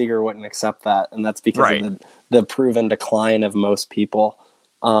why Seager wouldn't accept that. And that's because of the proven decline of most people.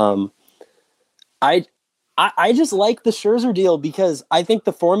 I just like the Scherzer deal because I think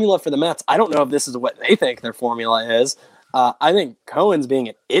the formula for the Mets, I don't know if this is what they think their formula is. I think Cohen's being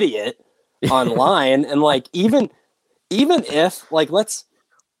an idiot online. And even if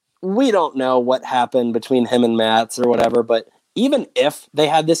we don't know what happened between him and Mats or whatever, but even if they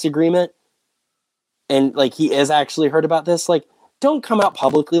had this agreement and he is actually heard about this, don't come out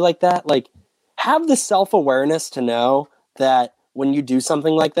publicly like that. Have the self-awareness to know that when you do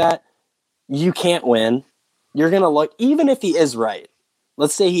something like that, you can't win. You're going to look, even if he is right,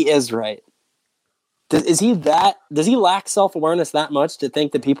 let's say he is right. Does he lack self-awareness that much to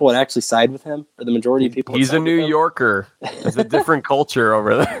think that people would actually side with him, or the majority of people? He's a New Yorker. There's a different culture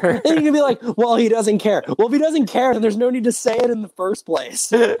over there. And you can be like, well, he doesn't care. Well, if he doesn't care, then there's no need to say it in the first place.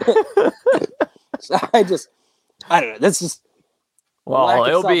 So I don't know. That's just,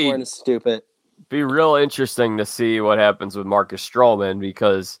 it'll be stupid. Be real interesting to see what happens with Marcus Stroman,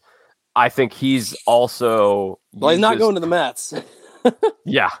 because I think he's also... Well, he's not going to the Mets.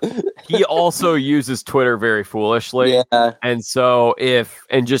 Yeah. He also uses Twitter very foolishly. Yeah. And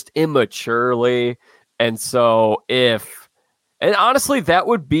just immaturely. And honestly, that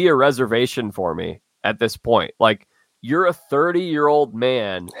would be a reservation for me at this point. You're a 30-year-old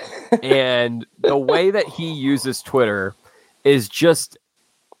man, and the way that he uses Twitter is just...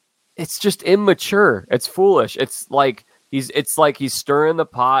 It's just immature. It's foolish. It's like he's stirring the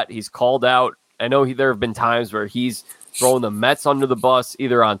pot. He's called out. I know there have been times where he's throwing the Mets under the bus,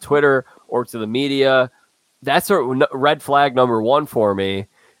 either on Twitter or to the media. That's a red flag number one for me.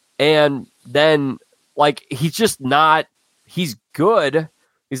 And then, he's just not. He's good.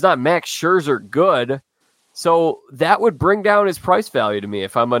 He's not Max Scherzer good. So that would bring down his price value to me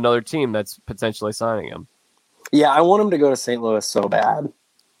if I'm another team that's potentially signing him. Yeah, I want him to go to St. Louis so bad.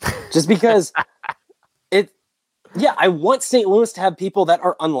 Just because I want St. Louis to have people that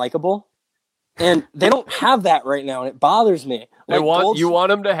are unlikable, and they don't have that right now, and it bothers me. You want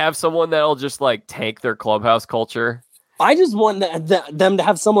them to have someone that'll just tank their clubhouse culture. I just want them to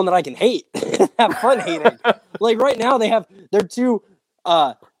have someone that I can hate, have fun hating. Right now they're too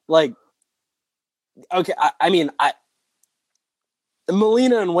okay.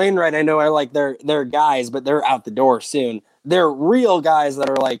 Molina and Wainwright, I know they're guys, but they're out the door soon. They're real guys that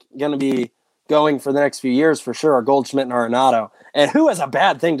are going to be going for the next few years for sure are Goldschmidt and Arenado. And who has a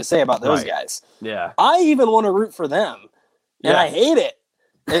bad thing to say about those guys? Yeah. I even want to root for them. And I hate it.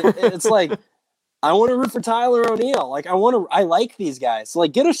 It's I want to root for Tyler O'Neill. I like these guys. So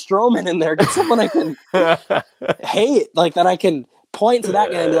get a Stroman in there. Get someone I can hate. That I can point to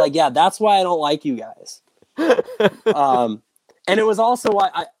that guy and be like, yeah, that's why I don't like you guys. And it was also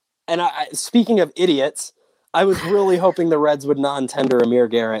why speaking of idiots, I was really hoping the Reds would non-tender Amir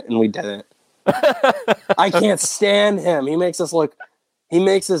Garrett, and we didn't. I can't stand him. It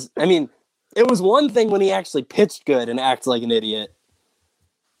was one thing when he actually pitched good and acted like an idiot.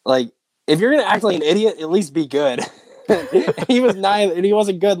 If you're going to act like an idiot, at least be good. He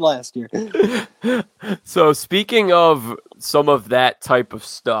wasn't good last year. So speaking of some of that type of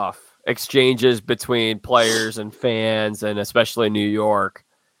stuff, exchanges between players and fans, and especially New York,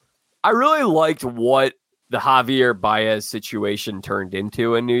 I really liked what the Javier Baez situation turned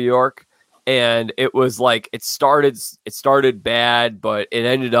into in New York. And it was it started bad, but it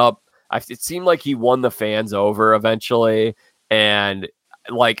ended up, it seemed like he won the fans over eventually. And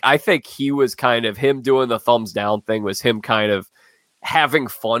I think he was him doing the thumbs down thing was him kind of having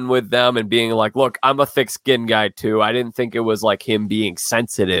fun with them and being look, I'm a thick skin guy too. I didn't think it was him being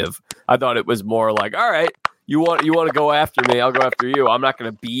sensitive. I thought it was more all right, you want to go after me, I'll go after you. I'm not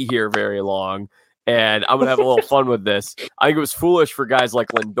going to be here very long. and I'm going to have a little fun with this. I think it was foolish for guys like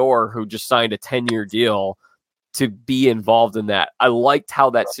Lindor, who just signed a 10-year deal, to be involved in that. I liked how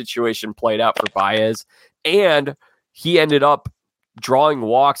that situation played out for Baez, and he ended up drawing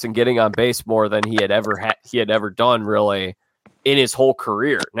walks and getting on base more than he had ever done really in his whole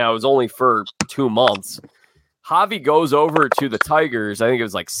career. Now, it was only for 2 months. Javi goes over to the Tigers. I think it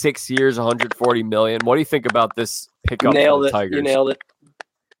was like 6 years, $140 million. What do you think about this pickup for the Tigers? You nailed it.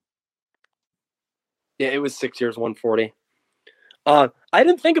 Yeah, it was 6 years, 140. I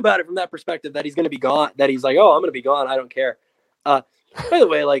didn't think about it from that perspective that he's going to be gone, that he's like, oh, I'm going to be gone. I don't care. By the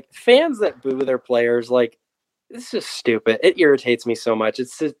way, like, fans that boo their players, like, it's just stupid. It irritates me so much.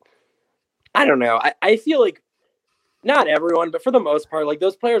 It's just, I don't know. I feel like not everyone, but for the most part, like,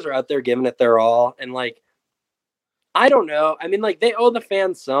 those players are out there giving it their all. And, like, I don't know. I mean, like, they owe the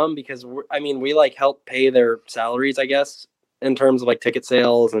fans some because, we, like, help pay their salaries, I guess, in terms of, like, ticket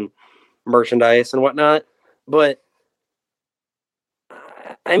sales and merchandise and whatnot. But,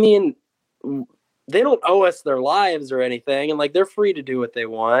 I mean, they don't owe us their lives or anything. And, like, they're free to do what they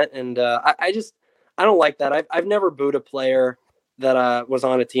want. And I don't like that. I've never booed a player that was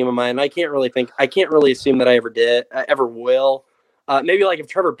on a team of mine. I can't really assume that I ever will. Maybe, like, if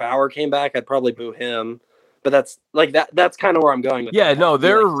Trevor Bauer came back, I'd probably boo him. But that's kind of where I'm going with that. No,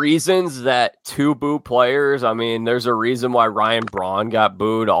 there are reasons that to boo players. I mean, there's a reason why Ryan Braun got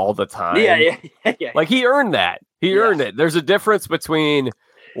booed all the time. Yeah. Like, he earned that. He earned it. There's a difference between,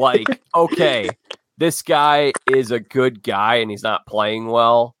 like, okay, this guy is a good guy and he's not playing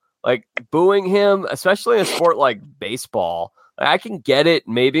well. Like, booing him, especially in a sport like baseball, I can get it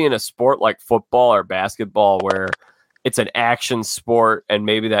maybe in a sport like football or basketball where it's an action sport and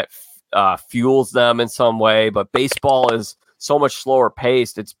maybe that fuels them in some way, but baseball is so much slower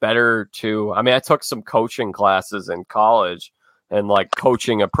paced. It's better to, I took some coaching classes in college and, like,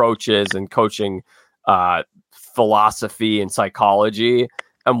 coaching approaches and coaching philosophy and psychology.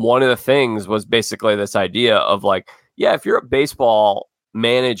 And one of the things was basically this idea of, like, yeah, if you're a baseball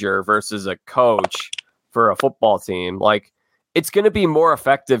manager versus a coach for a football team, like, it's going to be more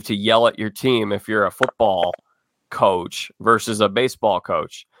effective to yell at your team if you're a football coach versus a baseball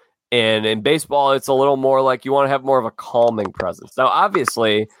coach. And in baseball, it's a little more like you want to have more of a calming presence. Now,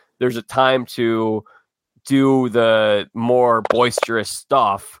 obviously, there's a time to do the more boisterous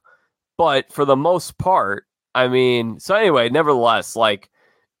stuff, but for the most part, so anyway, nevertheless, like,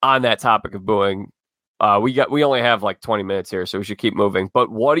 on that topic of booing, we only have like 20 minutes here, so we should keep moving. But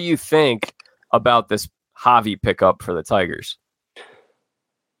what do you think about this Javi pickup for the Tigers?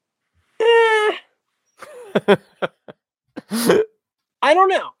 I don't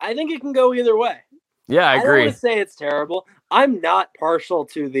know. I think it can go either way. Yeah, I agree. I don't want to say it's terrible. I'm not partial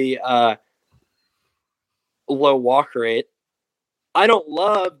to the low walk rate. I don't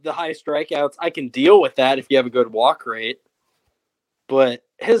love the high strikeouts. I can deal with that if you have a good walk rate. But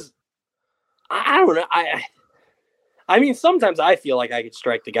I don't know. Sometimes I feel like I could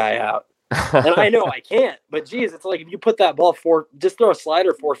strike the guy out. And I know I can't. But, geez, it's like if you put that ball just throw a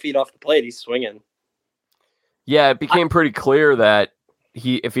slider 4 feet off the plate, he's swinging. Yeah, it became pretty clear that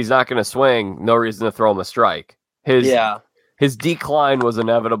if he's not going to swing, no reason to throw him a strike. His decline was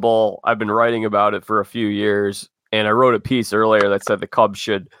inevitable. I've been writing about it for a few years, and I wrote a piece earlier that said the Cubs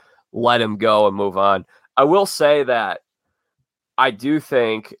should let him go and move on. I will say that I do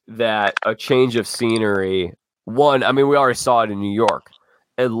think that a change of scenery, we already saw it in New York.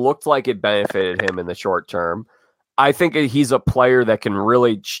 It looked like it benefited him in the short term. I think he's a player that can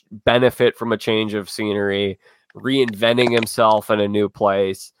really benefit from a change of scenery, reinventing himself in a new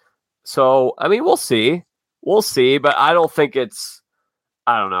place. So, we'll see. We'll see, but I don't think I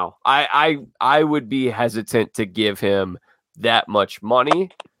don't know. I would be hesitant to give him that much money,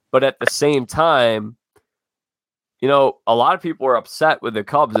 but at the same time, a lot of people were upset with the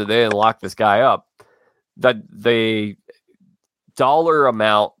Cubs that they didn't lock this guy up. That the dollar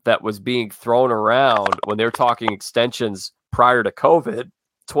amount that was being thrown around when they were talking extensions prior to COVID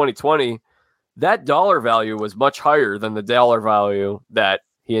 2020, that dollar value was much higher than the dollar value that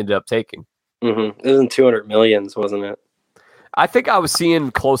he ended up taking. Mm-hmm. It was in 200 millions, wasn't it? I think I was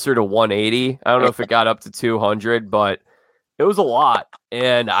seeing closer to 180. I don't know if it got up to 200, but it was a lot.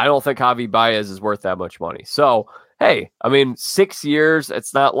 And I don't think Javi Baez is worth that much money. So, hey, 6 years,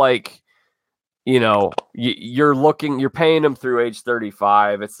 it's not like, you're paying him through age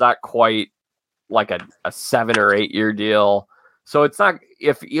 35. It's not quite like a 7 or 8 year deal. So it's not,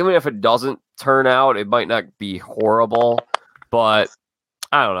 even if it doesn't turn out, it might not be horrible, but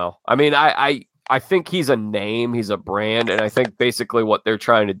I don't know. I think he's a name, he's a brand, and I think basically what they're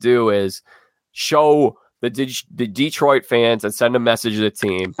trying to do is show the Detroit fans and send a message to the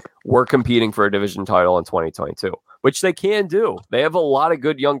team. we're competing for a division title in 2022, which they can do. They have a lot of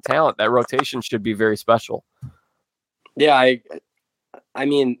good young talent. That rotation should be very special. Yeah, I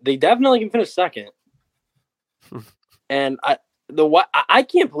mean, they definitely can finish second. And I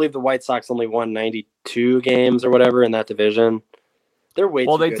can't believe the White Sox only won 92 games or whatever in that division. They're way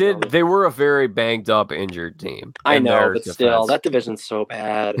too they good. They were a very banged up, injured team. I know, but still, that division's so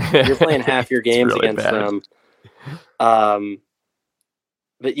bad. You're playing half your games really against them.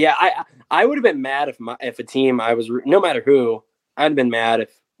 But yeah, I would have been mad if a team I was, no matter who, I'd have been mad if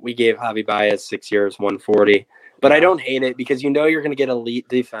we gave Javi Baez 6 years, 140. But I don't hate it because you're going to get elite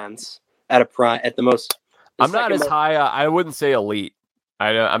defense at the most. I'm not as high. I wouldn't say elite.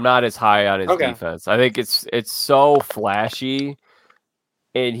 I'm not as high on his defense. I think it's so flashy,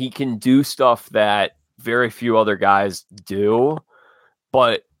 and he can do stuff that very few other guys do,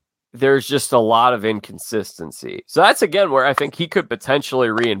 but there's just a lot of inconsistency. So that's, again, where I think he could potentially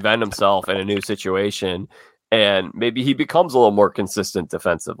reinvent himself in a new situation, and maybe he becomes a little more consistent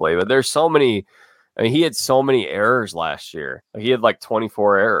defensively. But there's so many. I mean, he had so many errors last year. He had like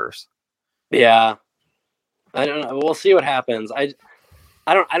 24 errors. Yeah. I don't know. We'll see what happens. I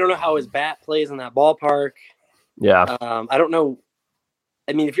don't know how his bat plays in that ballpark. Yeah. I don't know.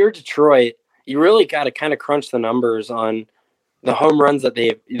 I mean, if you're Detroit, you really got to kind of crunch the numbers on the home runs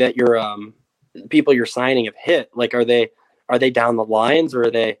that your people you're signing have hit. Like, are they down the lines, or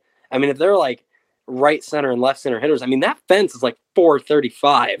are they? I mean, if they're like right center and left center hitters, I mean, that fence is like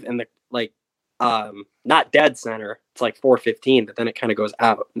 435, and not dead center. It's like 415, but then it kind of goes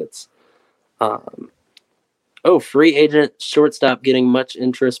out, and it's free agent shortstop getting much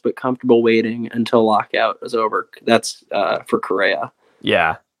interest, but comfortable waiting until lockout is over. That's for Correa.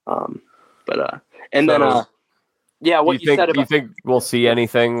 Yeah. Do you think we'll see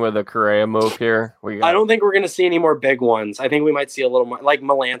anything with a Correa move here? I don't think we're going to see any more big ones. I think we might see a little more, like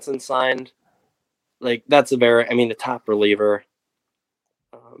Melanson signed. Like, that's the top reliever.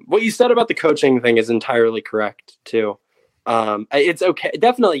 What you said about the coaching thing is entirely correct too. It's okay.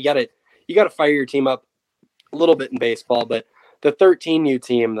 Definitely you got to fire your team up a little bit in baseball, but the 13U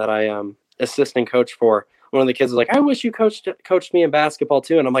team that I assistant coach for, one of the kids was like, I wish you coached me in basketball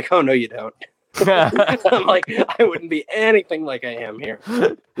too. And I'm like, oh no, you don't. I'm like, I wouldn't be anything like I am here.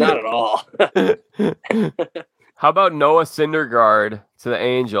 Not at all. How about Noah Syndergaard to the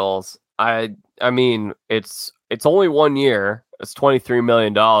Angels? I mean, it's only 1 year. It's $23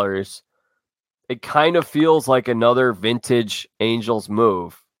 million. It kind of feels like another vintage Angels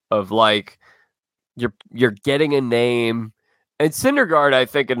move of like, you're getting a name. And Syndergaard, I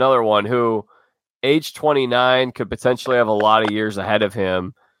think, another one who, age 29, could potentially have a lot of years ahead of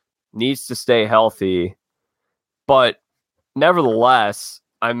him, needs to stay healthy. But nevertheless,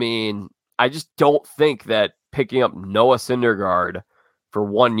 I mean, I just don't think that picking up Noah Syndergaard for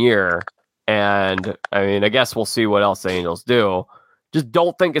 1 year, and I mean, I guess we'll see what else the Angels do. Just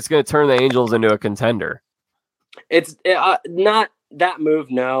don't think it's going to turn the Angels into a contender. It's not that move,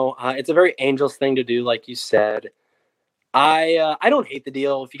 no. It's a very Angels thing to do, like you said. I don't hate the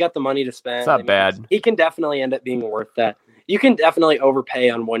deal. If you got the money to spend, it's not bad. He can definitely end up being worth that. You can definitely overpay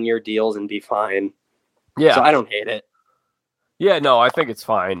on 1 year deals and be fine. Yeah. So I don't hate it. Yeah, no, I think it's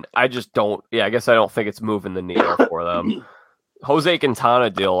fine. I just don't. Yeah, I guess I don't think it's moving the needle for them. Jose Quintana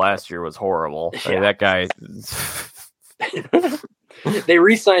deal last year was horrible. I mean, that guy. They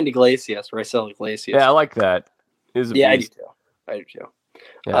re-signed Iglesias, Raisel Iglesias. Yeah, I like that. I do too.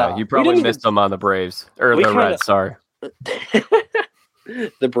 Yeah, you probably missed him on the Braves or the Reds. Sorry.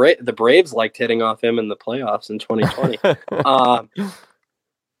 The Braves liked hitting off him in the playoffs in 2020.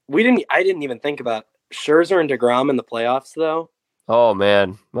 I didn't even think about Scherzer and DeGrom in the playoffs, though. Oh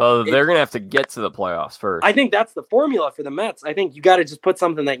man, well, they're gonna have to get to the playoffs first. I think that's the formula for the Mets. I think you got to just put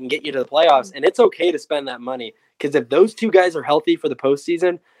something that can get you to the playoffs, and it's okay to spend that money, because if those two guys are healthy for the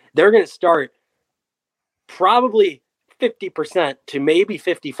postseason, they're going to start probably 50% to maybe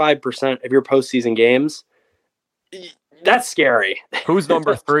 55% of your postseason games. That's scary. Who's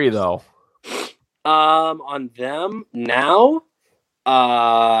number 3 though? On them now,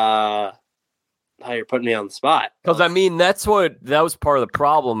 you're putting me on the spot. Because I mean, that was part of the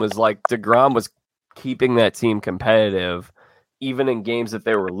problem, is like DeGrom was keeping that team competitive, even in games that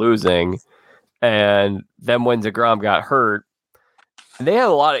they were losing. And then when DeGrom got hurt, they had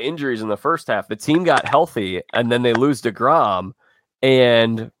a lot of injuries in the first half. The team got healthy, and then they lose DeGrom,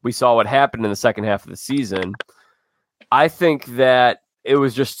 and we saw what happened in the second half of the season. I think that it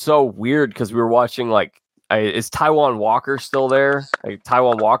was just so weird because we were watching, like, is Taijuan Walker still there? Like,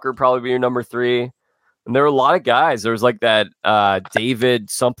 Taijuan Walker probably be your number 3. And there were a lot of guys. There was like that David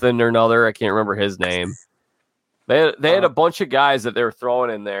something or another. I can't remember his name. They had a bunch of guys that they were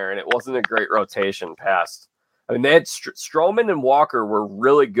throwing in there, and it wasn't a great rotation past. I mean, they had Stroman and Walker were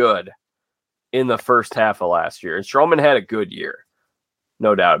really good in the first half of last year, and Stroman had a good year,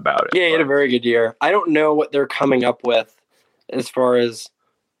 no doubt about it. Yeah, he had a very good year. I don't know what they're coming up with as far as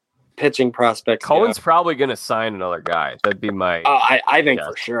pitching prospects. Cohen's probably going to sign another guy. That'd be my. I think guess.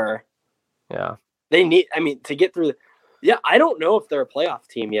 for sure. Yeah, they need. I mean, to get through. Yeah, I don't know if they're a playoff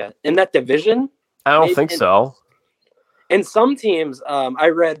team yet in that division. I don't think so. And some teams, I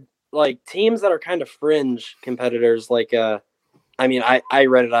read like teams that are kind of fringe competitors. Like, I mean, I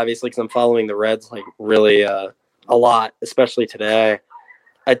read it obviously because I'm following the Reds like really a lot, especially today.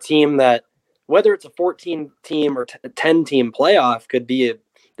 A team that, whether it's a 14-team or 10-team playoff, could be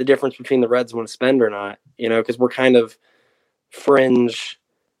the difference between the Reds want to spend or not. You know, because we're kind of fringe,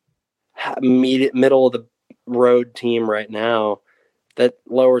 middle of the road team right now. That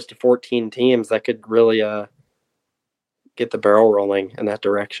lowers to 14 teams. That could really get the barrel rolling in that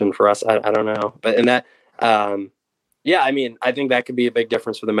direction for us. I don't know, but in that, yeah, I mean, I think that could be a big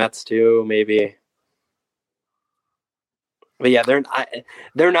difference for the Mets too, maybe. But yeah,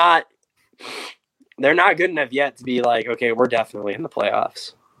 they're not good enough yet to be like, okay, we're definitely in the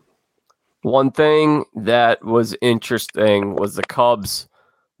playoffs. One thing that was interesting was the Cubs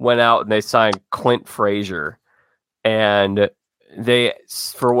went out and they signed Clint Frazier, and they,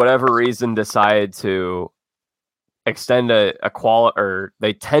 for whatever reason, decided to extend or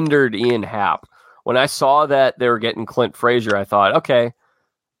they tendered Ian Happ. When I saw that they were getting Clint Frazier, I thought, okay,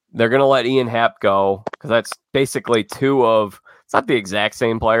 they're going to let Ian Happ go because that's basically it's not the exact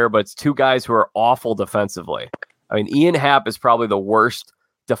same player, but it's two guys who are awful defensively. I mean, Ian Happ is probably the worst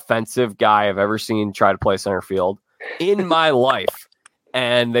defensive guy I've ever seen try to play center field in my life.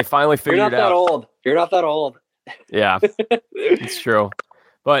 And they finally figured out. You're not that old. Yeah, it's true.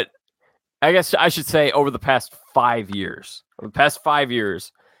 But I guess I should say over the past 5 years.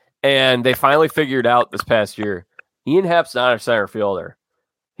 And they finally figured out this past year, Ian Happ's not a center fielder.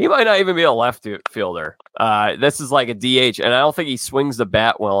 He might not even be a left fielder. This is like a DH, and I don't think he swings the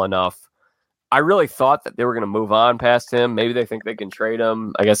bat well enough. I really thought that they were going to move on past him. Maybe they think they can trade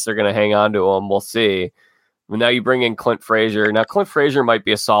him. I guess they're going to hang on to him. We'll see. But now you bring in Clint Frazier. Now, Clint Frazier might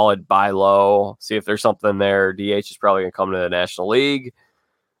be a solid buy low. See if there's something there. DH is probably going to come to the National League.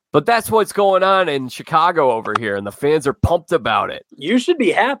 But that's what's going on in Chicago over here, and the fans are pumped about it. You should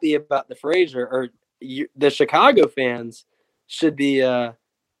be happy about the Frazier, or the Chicago fans should be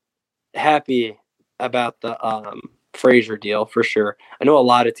happy about the Frazier deal for sure. I know a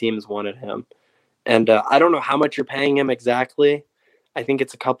lot of teams wanted him, and I don't know how much you're paying him exactly. I think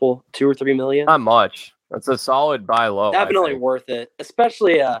it's $2 or $3 million. Not much. That's a solid buy low. Definitely worth it,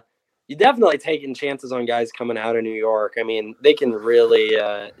 especially you definitely taking chances on guys coming out of New York. I mean, they can really,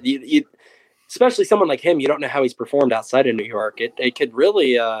 especially someone like him. You don't know how he's performed outside of New York. It could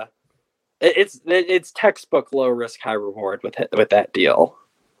really, it's textbook low risk, high reward with that deal.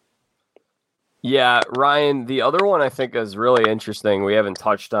 Yeah, Ryan. The other one I think is really interesting. We haven't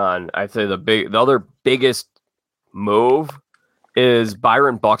touched on. I'd say the other biggest move is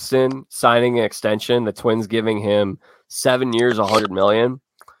Byron Buxton signing an extension. The Twins giving him 7 years, $100 million.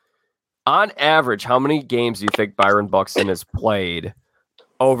 On average, how many games do you think Byron Buxton has played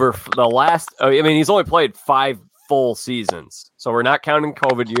over the last? I mean, he's only played 5 full seasons. So we're not counting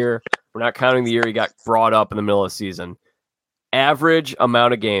COVID year. We're not counting the year he got brought up in the middle of the season. Average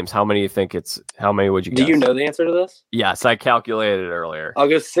amount of games. How many would you guess? Do you know the answer to this? Yes, I calculated it earlier. I'll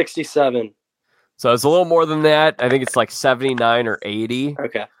go 67. So it's a little more than that. I think it's like 79 or 80.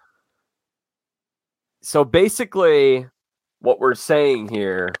 Okay. So basically, what we're saying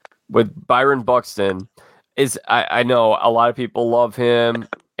here with Byron Buxton is I know a lot of people love him,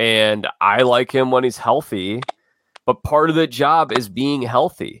 and I like him when he's healthy, but part of the job is being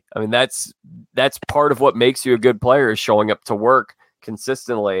healthy. I mean, that's part of what makes you a good player, is showing up to work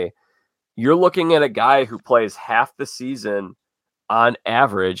consistently. You're looking at a guy who plays half the season on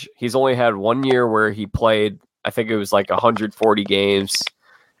average. He's only had 1 year where he played, I think it was like 140 games.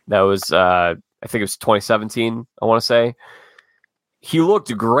 That was, I think it was 2017, I want to say. He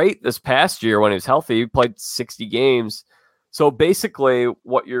looked great this past year when he was healthy. He played 60 games. So basically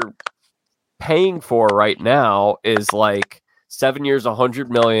what you're paying for right now is like 7 years, $100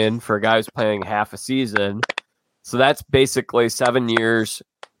 million for a guy who's playing half a season. So that's basically 7 years,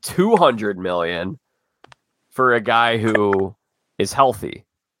 $200 million for a guy who is healthy.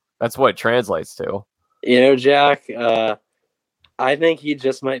 That's what it translates to. You know, Jack, I think he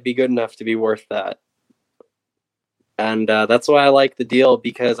just might be good enough to be worth that. And that's why I like the deal,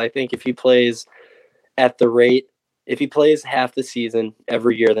 because I think if he plays at the rate if he plays half the season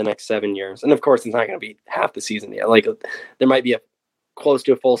every year the next 7 years, and of course it's not going to be half the season yet. Like there might be a close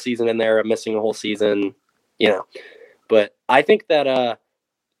to a full season in there, missing a whole season, But I think that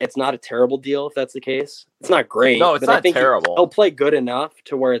it's not a terrible deal if that's the case. It's not great. No, it's but not I think terrible. He'll play good enough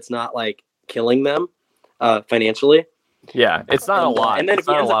to where it's not like killing them financially. Yeah, it's not a lot. And then if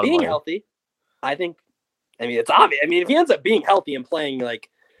he ends up being healthy, it's obvious. I mean, if he ends up being healthy and playing like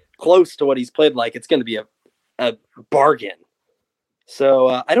close to what he's played like, it's going to be a bargain.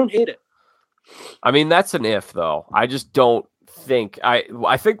 So I don't hate it. I mean, that's an if, though. I just don't think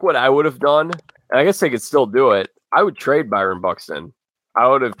I think what I would have done, and I guess they could still do it, I would trade Byron Buxton. I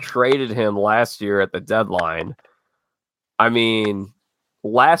would have traded him last year at the deadline. I mean,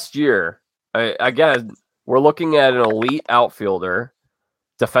 last year, again, we're looking at an elite outfielder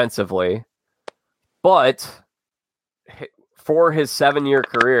defensively, but for his 7-year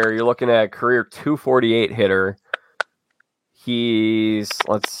career, you're looking at a career 248 hitter. He's,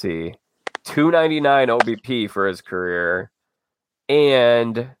 let's see, 299 OBP for his career,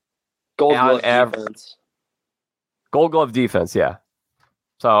 and Gold Glove defense. Gold Glove defense, yeah.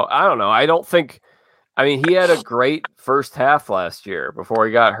 So I don't know. I don't think. I mean, he had a great first half last year before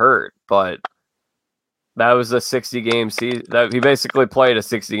he got hurt, but that was a 60-game season. He basically played a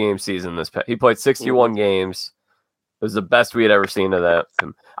 60-game season. He played 61 games. It was the best we had ever seen of that.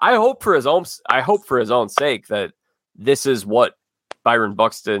 I hope for his own sake that this is what Byron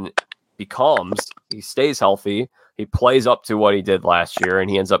Buxton becomes. He stays healthy. He plays up to what he did last year, and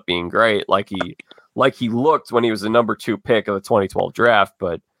he ends up being great, like he looked when he was the number 2 pick of the 2012 draft.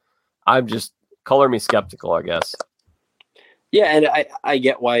 But I'm just color me skeptical, I guess. Yeah, and I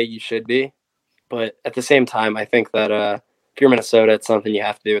get why you should be, but at the same time, I think that if you're Minnesota, it's something you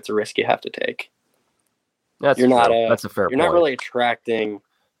have to do. It's a risk you have to take. That's a fair point. You're not really attracting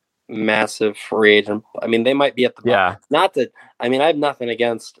massive free agent. I mean, they might be at the yeah. Not that. I mean, I have nothing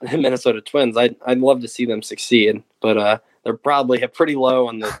against the Minnesota Twins. I'd love to see them succeed, but they're probably pretty low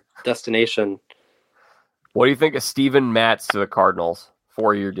on the destination. What do you think of Steven Matz to the Cardinals?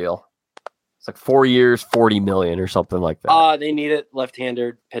 4-year deal. It's like 4 years, $40 million or something like that. They need it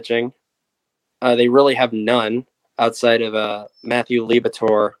left-handed pitching. They really have none outside of Matthew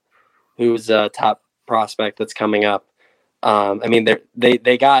Liberatore, who's a top prospect that's coming up. I mean,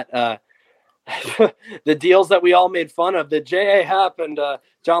 they got the deals that we all made fun of. The J.A. Happ and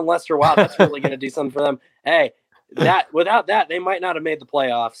John Lester. Wow, that's really going to do something for them. Hey, without that, they might not have made the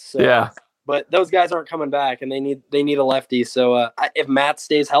playoffs. So. Yeah. But those guys aren't coming back, and they need a lefty. So if Matt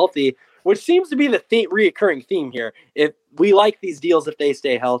stays healthy, which seems to be the reoccurring theme here, if we like these deals if they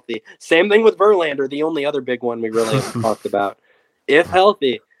stay healthy. Same thing with Verlander, the only other big one we really haven't talked about. If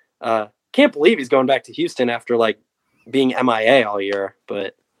healthy, can't believe he's going back to Houston after like being MIA all year.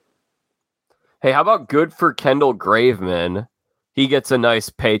 But hey, how about good for Kendall Graveman? He gets a nice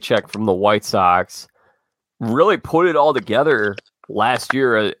paycheck from the White Sox. Really put it all together last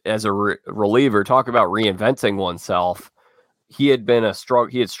year as a reliever. Talk about reinventing oneself. He had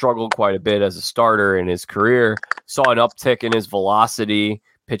struggled quite a bit as a starter in his career. Saw an uptick in his velocity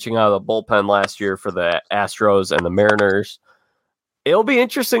pitching out of the bullpen last year for the Astros and the Mariners. It'll be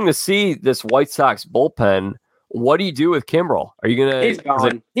interesting to see this White Sox bullpen. What do you do with Kimbrel? Are you gonna? He's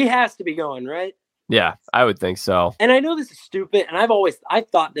going. He has to be going, right? Yeah, I would think so. And I know this is stupid, and I've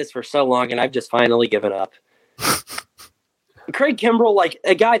thought this for so long, and I've just finally given up. Craig Kimbrel, like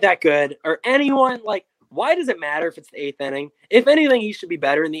a guy that good, or anyone, like, why does it matter if it's the 8th inning? If anything, he should be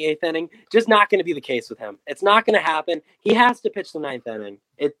better in the 8th inning. Just not going to be the case with him. It's not going to happen. He has to pitch the 9th inning.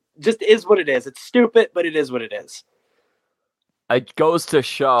 It just is what it is. It's stupid, but it is what it is. It goes to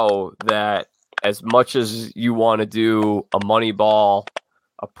show that as much as you want to do a Moneyball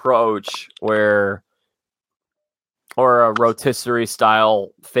approach or a rotisserie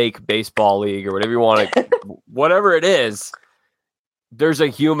style fake baseball league or whatever you want to, whatever it is, there's a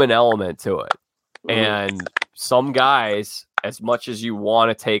human element to it. And some guys, as much as you want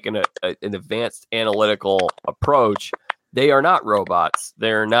to take an advanced analytical approach, they are not robots.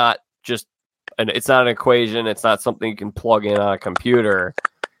 They're not just, and it's not an equation. It's not something you can plug in on a computer.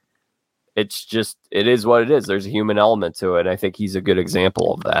 It's just, it is what it is. There's a human element to it. I think he's a good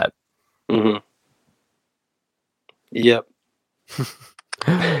example of that. Mm-hmm. Yep.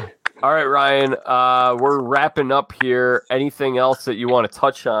 All right, Ryan, we're wrapping up here. Anything else that you want to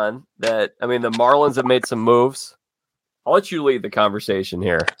touch on? The Marlins have made some moves. I'll let you lead the conversation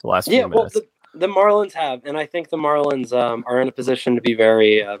here the last few minutes. Well, the Marlins have, and I think the Marlins are in a position to be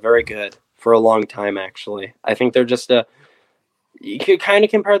very, very good for a long time, actually. I think they're just you could kind of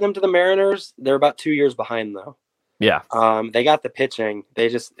compare them to the Mariners. They're about 2 years behind, though. Yeah. They got the pitching.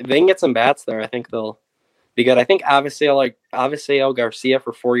 If they can get some bats there, I think they'll be good. I think Avisail Garcia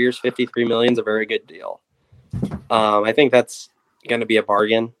for 4 years, $53 million is a very good deal. I think that's going to be a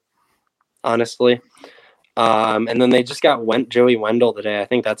bargain, honestly. And then they just got Joey Wendell today. I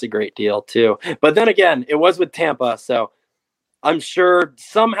think that's a great deal too. But then again, it was with Tampa, so I'm sure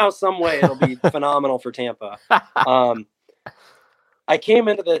somehow, some way, it'll be phenomenal for Tampa. I came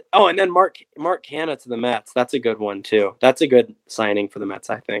into and then Mark Canha to the Mets. That's a good one too. That's a good signing for the Mets,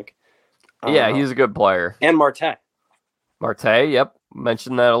 I think. Yeah, he's a good player. And Marte, yep.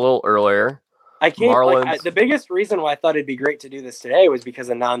 Mentioned that a little earlier. The biggest reason why I thought it'd be great to do this today was because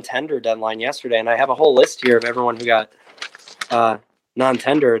of non-tender deadline yesterday, and I have a whole list here of everyone who got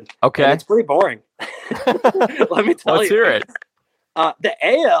non-tendered. Okay, it's pretty boring. Let me tell you. Let's hear it. The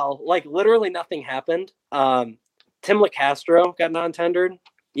AL, literally nothing happened. Tim LeCastro got non-tendered,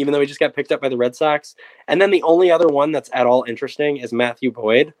 even though he just got picked up by the Red Sox. And then the only other one that's at all interesting is Matthew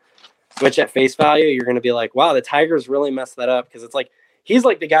Boyd, which at face value, you're going to be like, wow, the Tigers really messed that up, because it's he's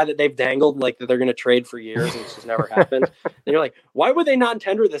the guy that they've dangled that they're going to trade for years, and it's just never happened. And you're like, why would they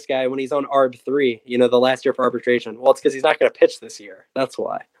non-tender this guy when he's on ARB 3, the last year for arbitration? Well, it's because he's not going to pitch this year. That's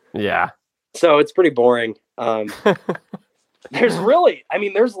why. Yeah. So it's pretty boring. There's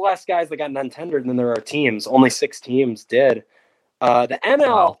less guys that got non-tendered than there are teams. Only 6 teams did. The NL,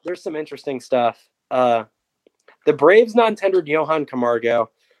 wow. There's some interesting stuff. The Braves non-tendered Johan Camargo.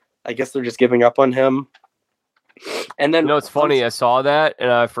 I guess they're just giving up on him. And then it's funny. I saw that and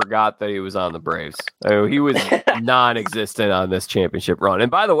I forgot that he was on the Braves. He was non-existent on this championship run.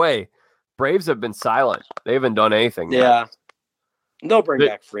 And by the way, Braves have been silent. They haven't done anything. Yeah. They'll bring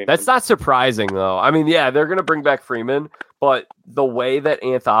back Freeman. That's not surprising, though. I mean, yeah, they're going to bring back Freeman, but the way that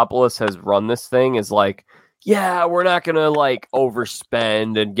Anthopoulos has run this thing is yeah, we're not going to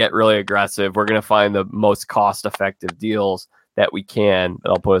overspend and get really aggressive. We're going to find the most cost-effective deals that we can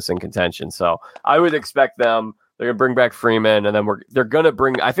that'll put us in contention. So I would expect them. They're going to bring back Freeman, and then they're going to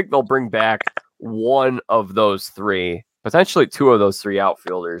bring. I think they'll bring back one of those 3, potentially 2 of those 3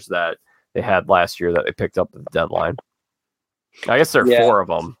 outfielders that they had last year that they picked up at the deadline. I guess there are 4 of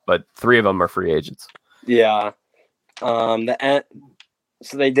them, but 3 of them are free agents. Yeah. So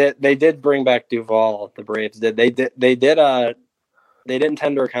they did bring back Duvall. The Braves did. They didn't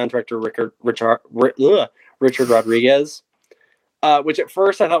tender a contract to Richard Rodriguez, which at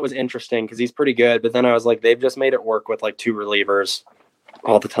first I thought was interesting because he's pretty good. But then I was like, they've just made it work with 2 relievers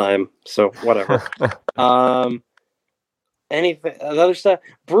all the time. So whatever. Anything other stuff?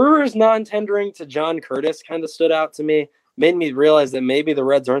 Brewers non-tendering to John Curtis kind of stood out to me. Made me realize that maybe the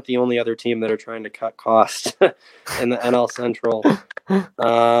Reds aren't the only other team that are trying to cut costs in the NL Central.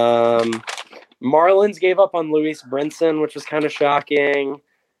 Marlins gave up on Luis Brinson, which was kind of shocking.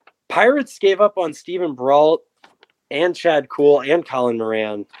 Pirates gave up on Steven Brault and Chad Kuhl and Colin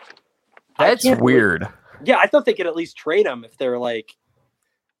Moran. That's weird. Yeah, I thought they could at least trade them if they're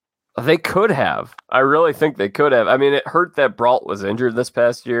They could have. I really think they could have. I mean, it hurt that Brault was injured this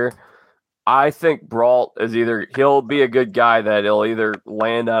past year. I think Brault is he'll be a good guy that he'll either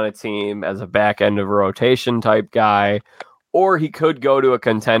land on a team as a back end of a rotation type guy, or he could go to a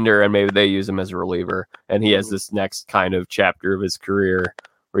contender and maybe they use him as a reliever. And he has this next kind of chapter of his career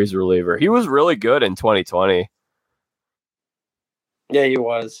where he's a reliever. He was really good in 2020. Yeah, he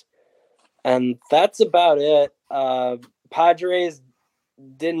was. And that's about it. Padres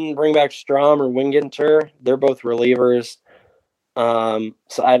didn't bring back Strom or Winginter. They're both relievers. So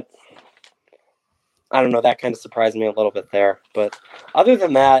I don't know. That kind of surprised me a little bit there. But other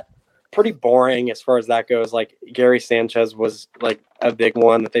than that, pretty boring as far as that goes. Gary Sanchez was a big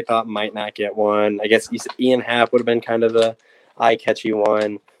one that they thought might not get one. I guess Ian Happ would have been kind of the eye-catchy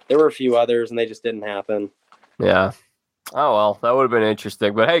one. There were a few others, and they just didn't happen. Yeah. Oh, well, that would have been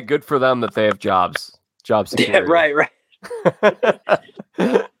interesting. But, hey, good for them that they have jobs. Job security. Yeah, right.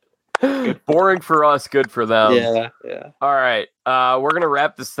 Boring for us, good for them. Yeah. All right, we're gonna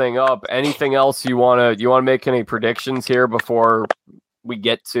wrap this thing up. Anything else you wanna make any predictions here before we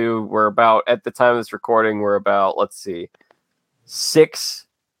get to? We're about at the time of this recording. We're about 6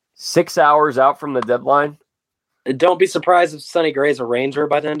 hours out from the deadline. Don't be surprised if Sonny Gray's a Ranger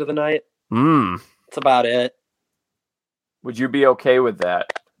by the end of the night. That's about it. Would you be okay with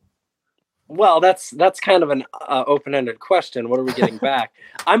that? Well, that's kind of an open-ended question. What are we getting back?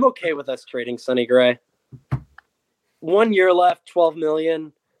 I'm okay with us trading Sonny Gray. 1 year left, $12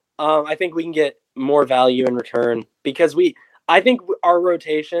 million. I think we can get more value in return because I think our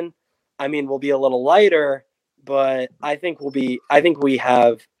rotation, will be a little lighter, but I think we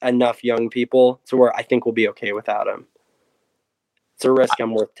have enough young people to where I think we'll be okay without him. It's a risk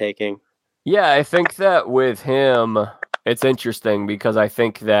I'm worth taking. Yeah, I think that with him, it's interesting because I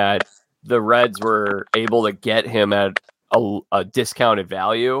think that the Reds were able to get him at a discounted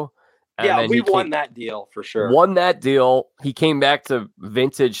value. And yeah, then we won that deal for sure. Won that deal. He came back to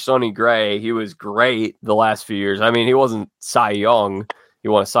vintage Sonny Gray. He was great the last few years. I mean, he wasn't Cy Young. He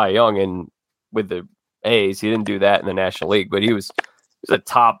won a Cy Young and with the A's. He didn't do that in the National League, but he was a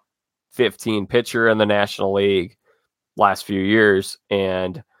top 15 pitcher in the National League last few years.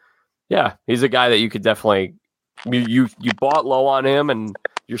 And yeah, he's a guy that you could definitely you bought low on him and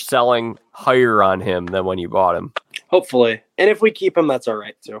you're selling higher on him than when you bought him. Hopefully. And if we keep him, that's all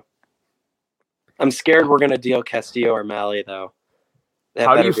right too. I'm scared we're going to deal Castillo or Malley, though.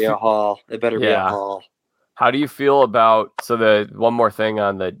 That better be a haul. It better be a haul. How do you feel about, so the one more thing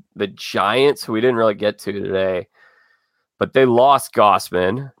on the Giants, who we didn't really get to today, but they lost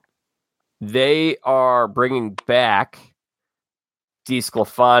Gausman. They are bringing back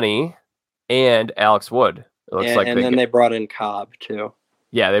DeSclafani and Alex Wood. It looks like then they brought in Cobb, too.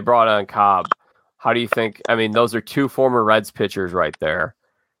 Yeah, they brought on Cobb. How do you think, I mean, those are two former Reds pitchers right there.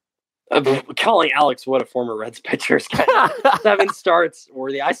 Calling Alex Wood a former Reds pitcher is kind of 7 starts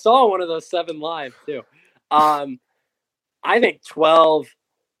worthy. I saw one of those 7 live too. I think 12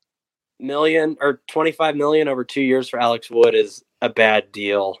 million or 25 million over 2 years for Alex Wood is a bad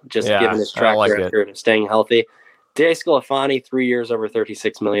deal, just given his track record of staying healthy. DeSclafani, 3 years over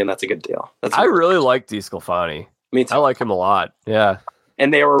 36 million. That's a good deal. I really like DeSclafani. Me too. I like him a lot. Yeah.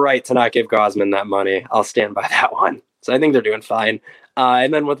 And they were right to not give Gausman that money. I'll stand by that one. So I think they're doing fine.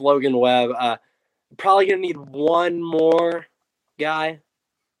 And then with Logan Webb, probably going to need one more guy,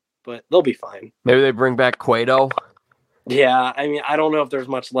 but they'll be fine. Maybe they bring back Cueto. Yeah, I mean, I don't know if there's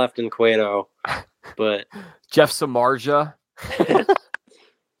much left in Cueto, but Jeff Samardzija. I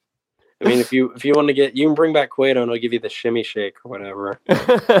mean, if you want to you can bring back Cueto and I'll give you the shimmy shake or whatever.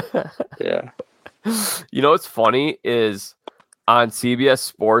 Yeah. You know what's funny is on CBS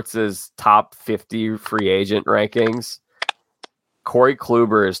Sports' top 50 free agent rankings, Corey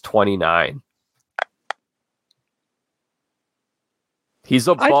Kluber is 29. He's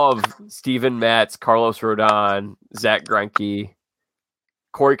above Steven Matz, Carlos Rodon, Zach Greinke,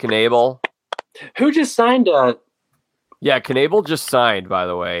 Corey Knebel. Who just signed Yeah, Knebel just signed, by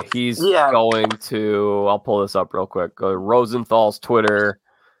the way. He's going to, I'll pull this up real quick, go to Rosenthal's Twitter.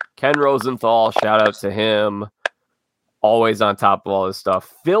 Ken Rosenthal, shout out to him. Always on top of all this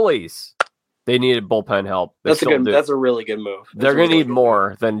stuff. Phillies, they needed bullpen help. That's a really good move. They're going to need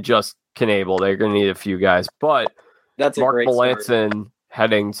more than just Knebel. They're going to need a few guys. But that's Mark Melancon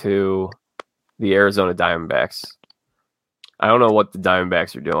heading to the Arizona Diamondbacks. I don't know what the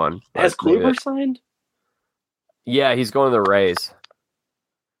Diamondbacks are doing. Has Kluber signed? Yeah, he's going to the Rays.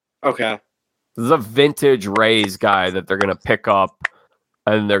 Okay. This is a vintage Rays guy that they're going to pick up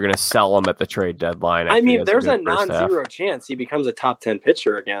and they're going to sell him at the trade deadline. I mean, there's a non-zero chance he becomes a top 10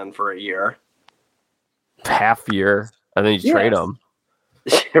 pitcher again for a year. Half year, and then you trade him.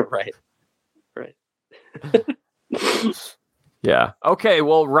 Right. Yeah. Okay,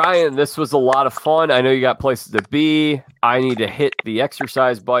 well, Ryan, this was a lot of fun. I know you got places to be. I need to hit the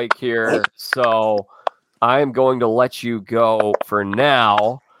exercise bike here, so I am going to let you go for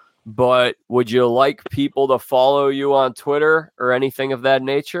now. But would you like people to follow you on Twitter or anything of that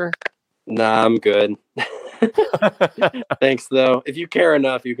nature? Nah, I'm good. Thanks, though. If you care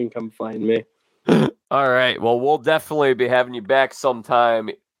enough, you can come find me. All right. Well, we'll definitely be having you back sometime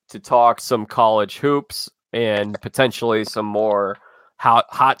to talk some college hoops and potentially some more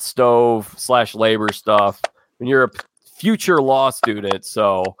hot stove / labor stuff. When you're a future law student,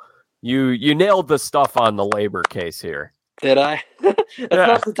 so you nailed the stuff on the labor case here. Did I? That's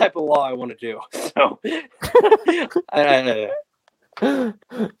not the type of law I want to do. So,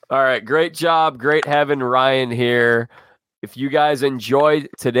 all right. Great job. Great having Ryan here. If you guys enjoyed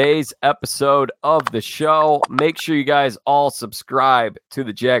today's episode of the show, make sure you guys all subscribe to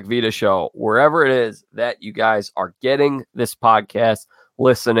the Jack Vita Show, wherever it is that you guys are getting this podcast,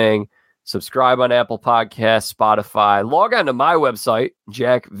 listening. Subscribe on Apple Podcasts, Spotify. Log on to my website,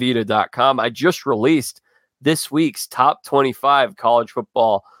 jackvita.com. I just released this week's top 25 college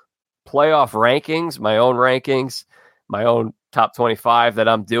football playoff rankings, my own top 25 that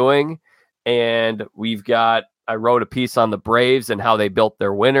I'm doing. And I wrote a piece on the Braves and how they built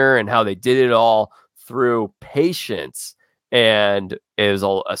their winner and how they did it all through patience. And it was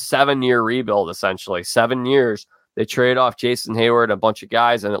a 7-year rebuild, essentially. 7 years. They traded off Jason Hayward, a bunch of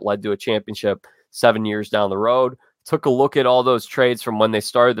guys, and it led to a championship 7 years down the road. Took a look at all those trades from when they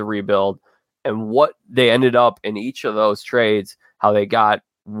started the rebuild and what they ended up in each of those trades, how they got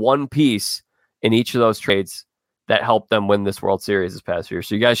one piece in each of those trades that helped them win this World Series this past year.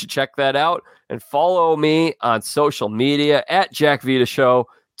 So you guys should check that out and follow me on social media at Jack Vita Show,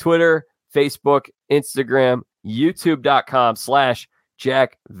 Twitter, Facebook, Instagram,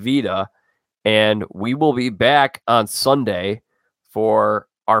 youtube.com/JackVita. And we will be back on Sunday for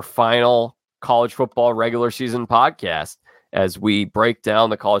our final college football regular season podcast as we break down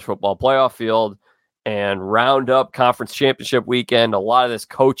the college football playoff field and round up conference championship weekend, a lot of this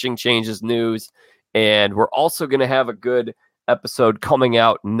coaching changes news. And we're also going to have a good episode coming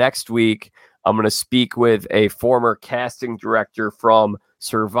out next week. I'm going to speak with a former casting director from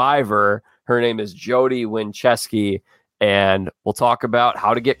Survivor. Her name is Jody Winchesky, and we'll talk about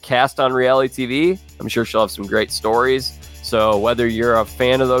how to get cast on reality TV. I'm sure she'll have some great stories. So whether you're a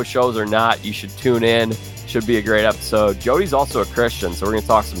fan of those shows or not, you should tune in. Should be a great episode. Jody's also a Christian, so we're going to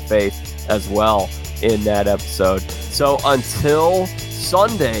talk some faith as well in that episode. So until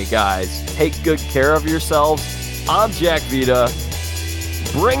Sunday, guys, take good care of yourselves. I'm Jack Vita.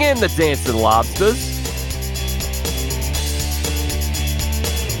 Bring in the dancing lobsters.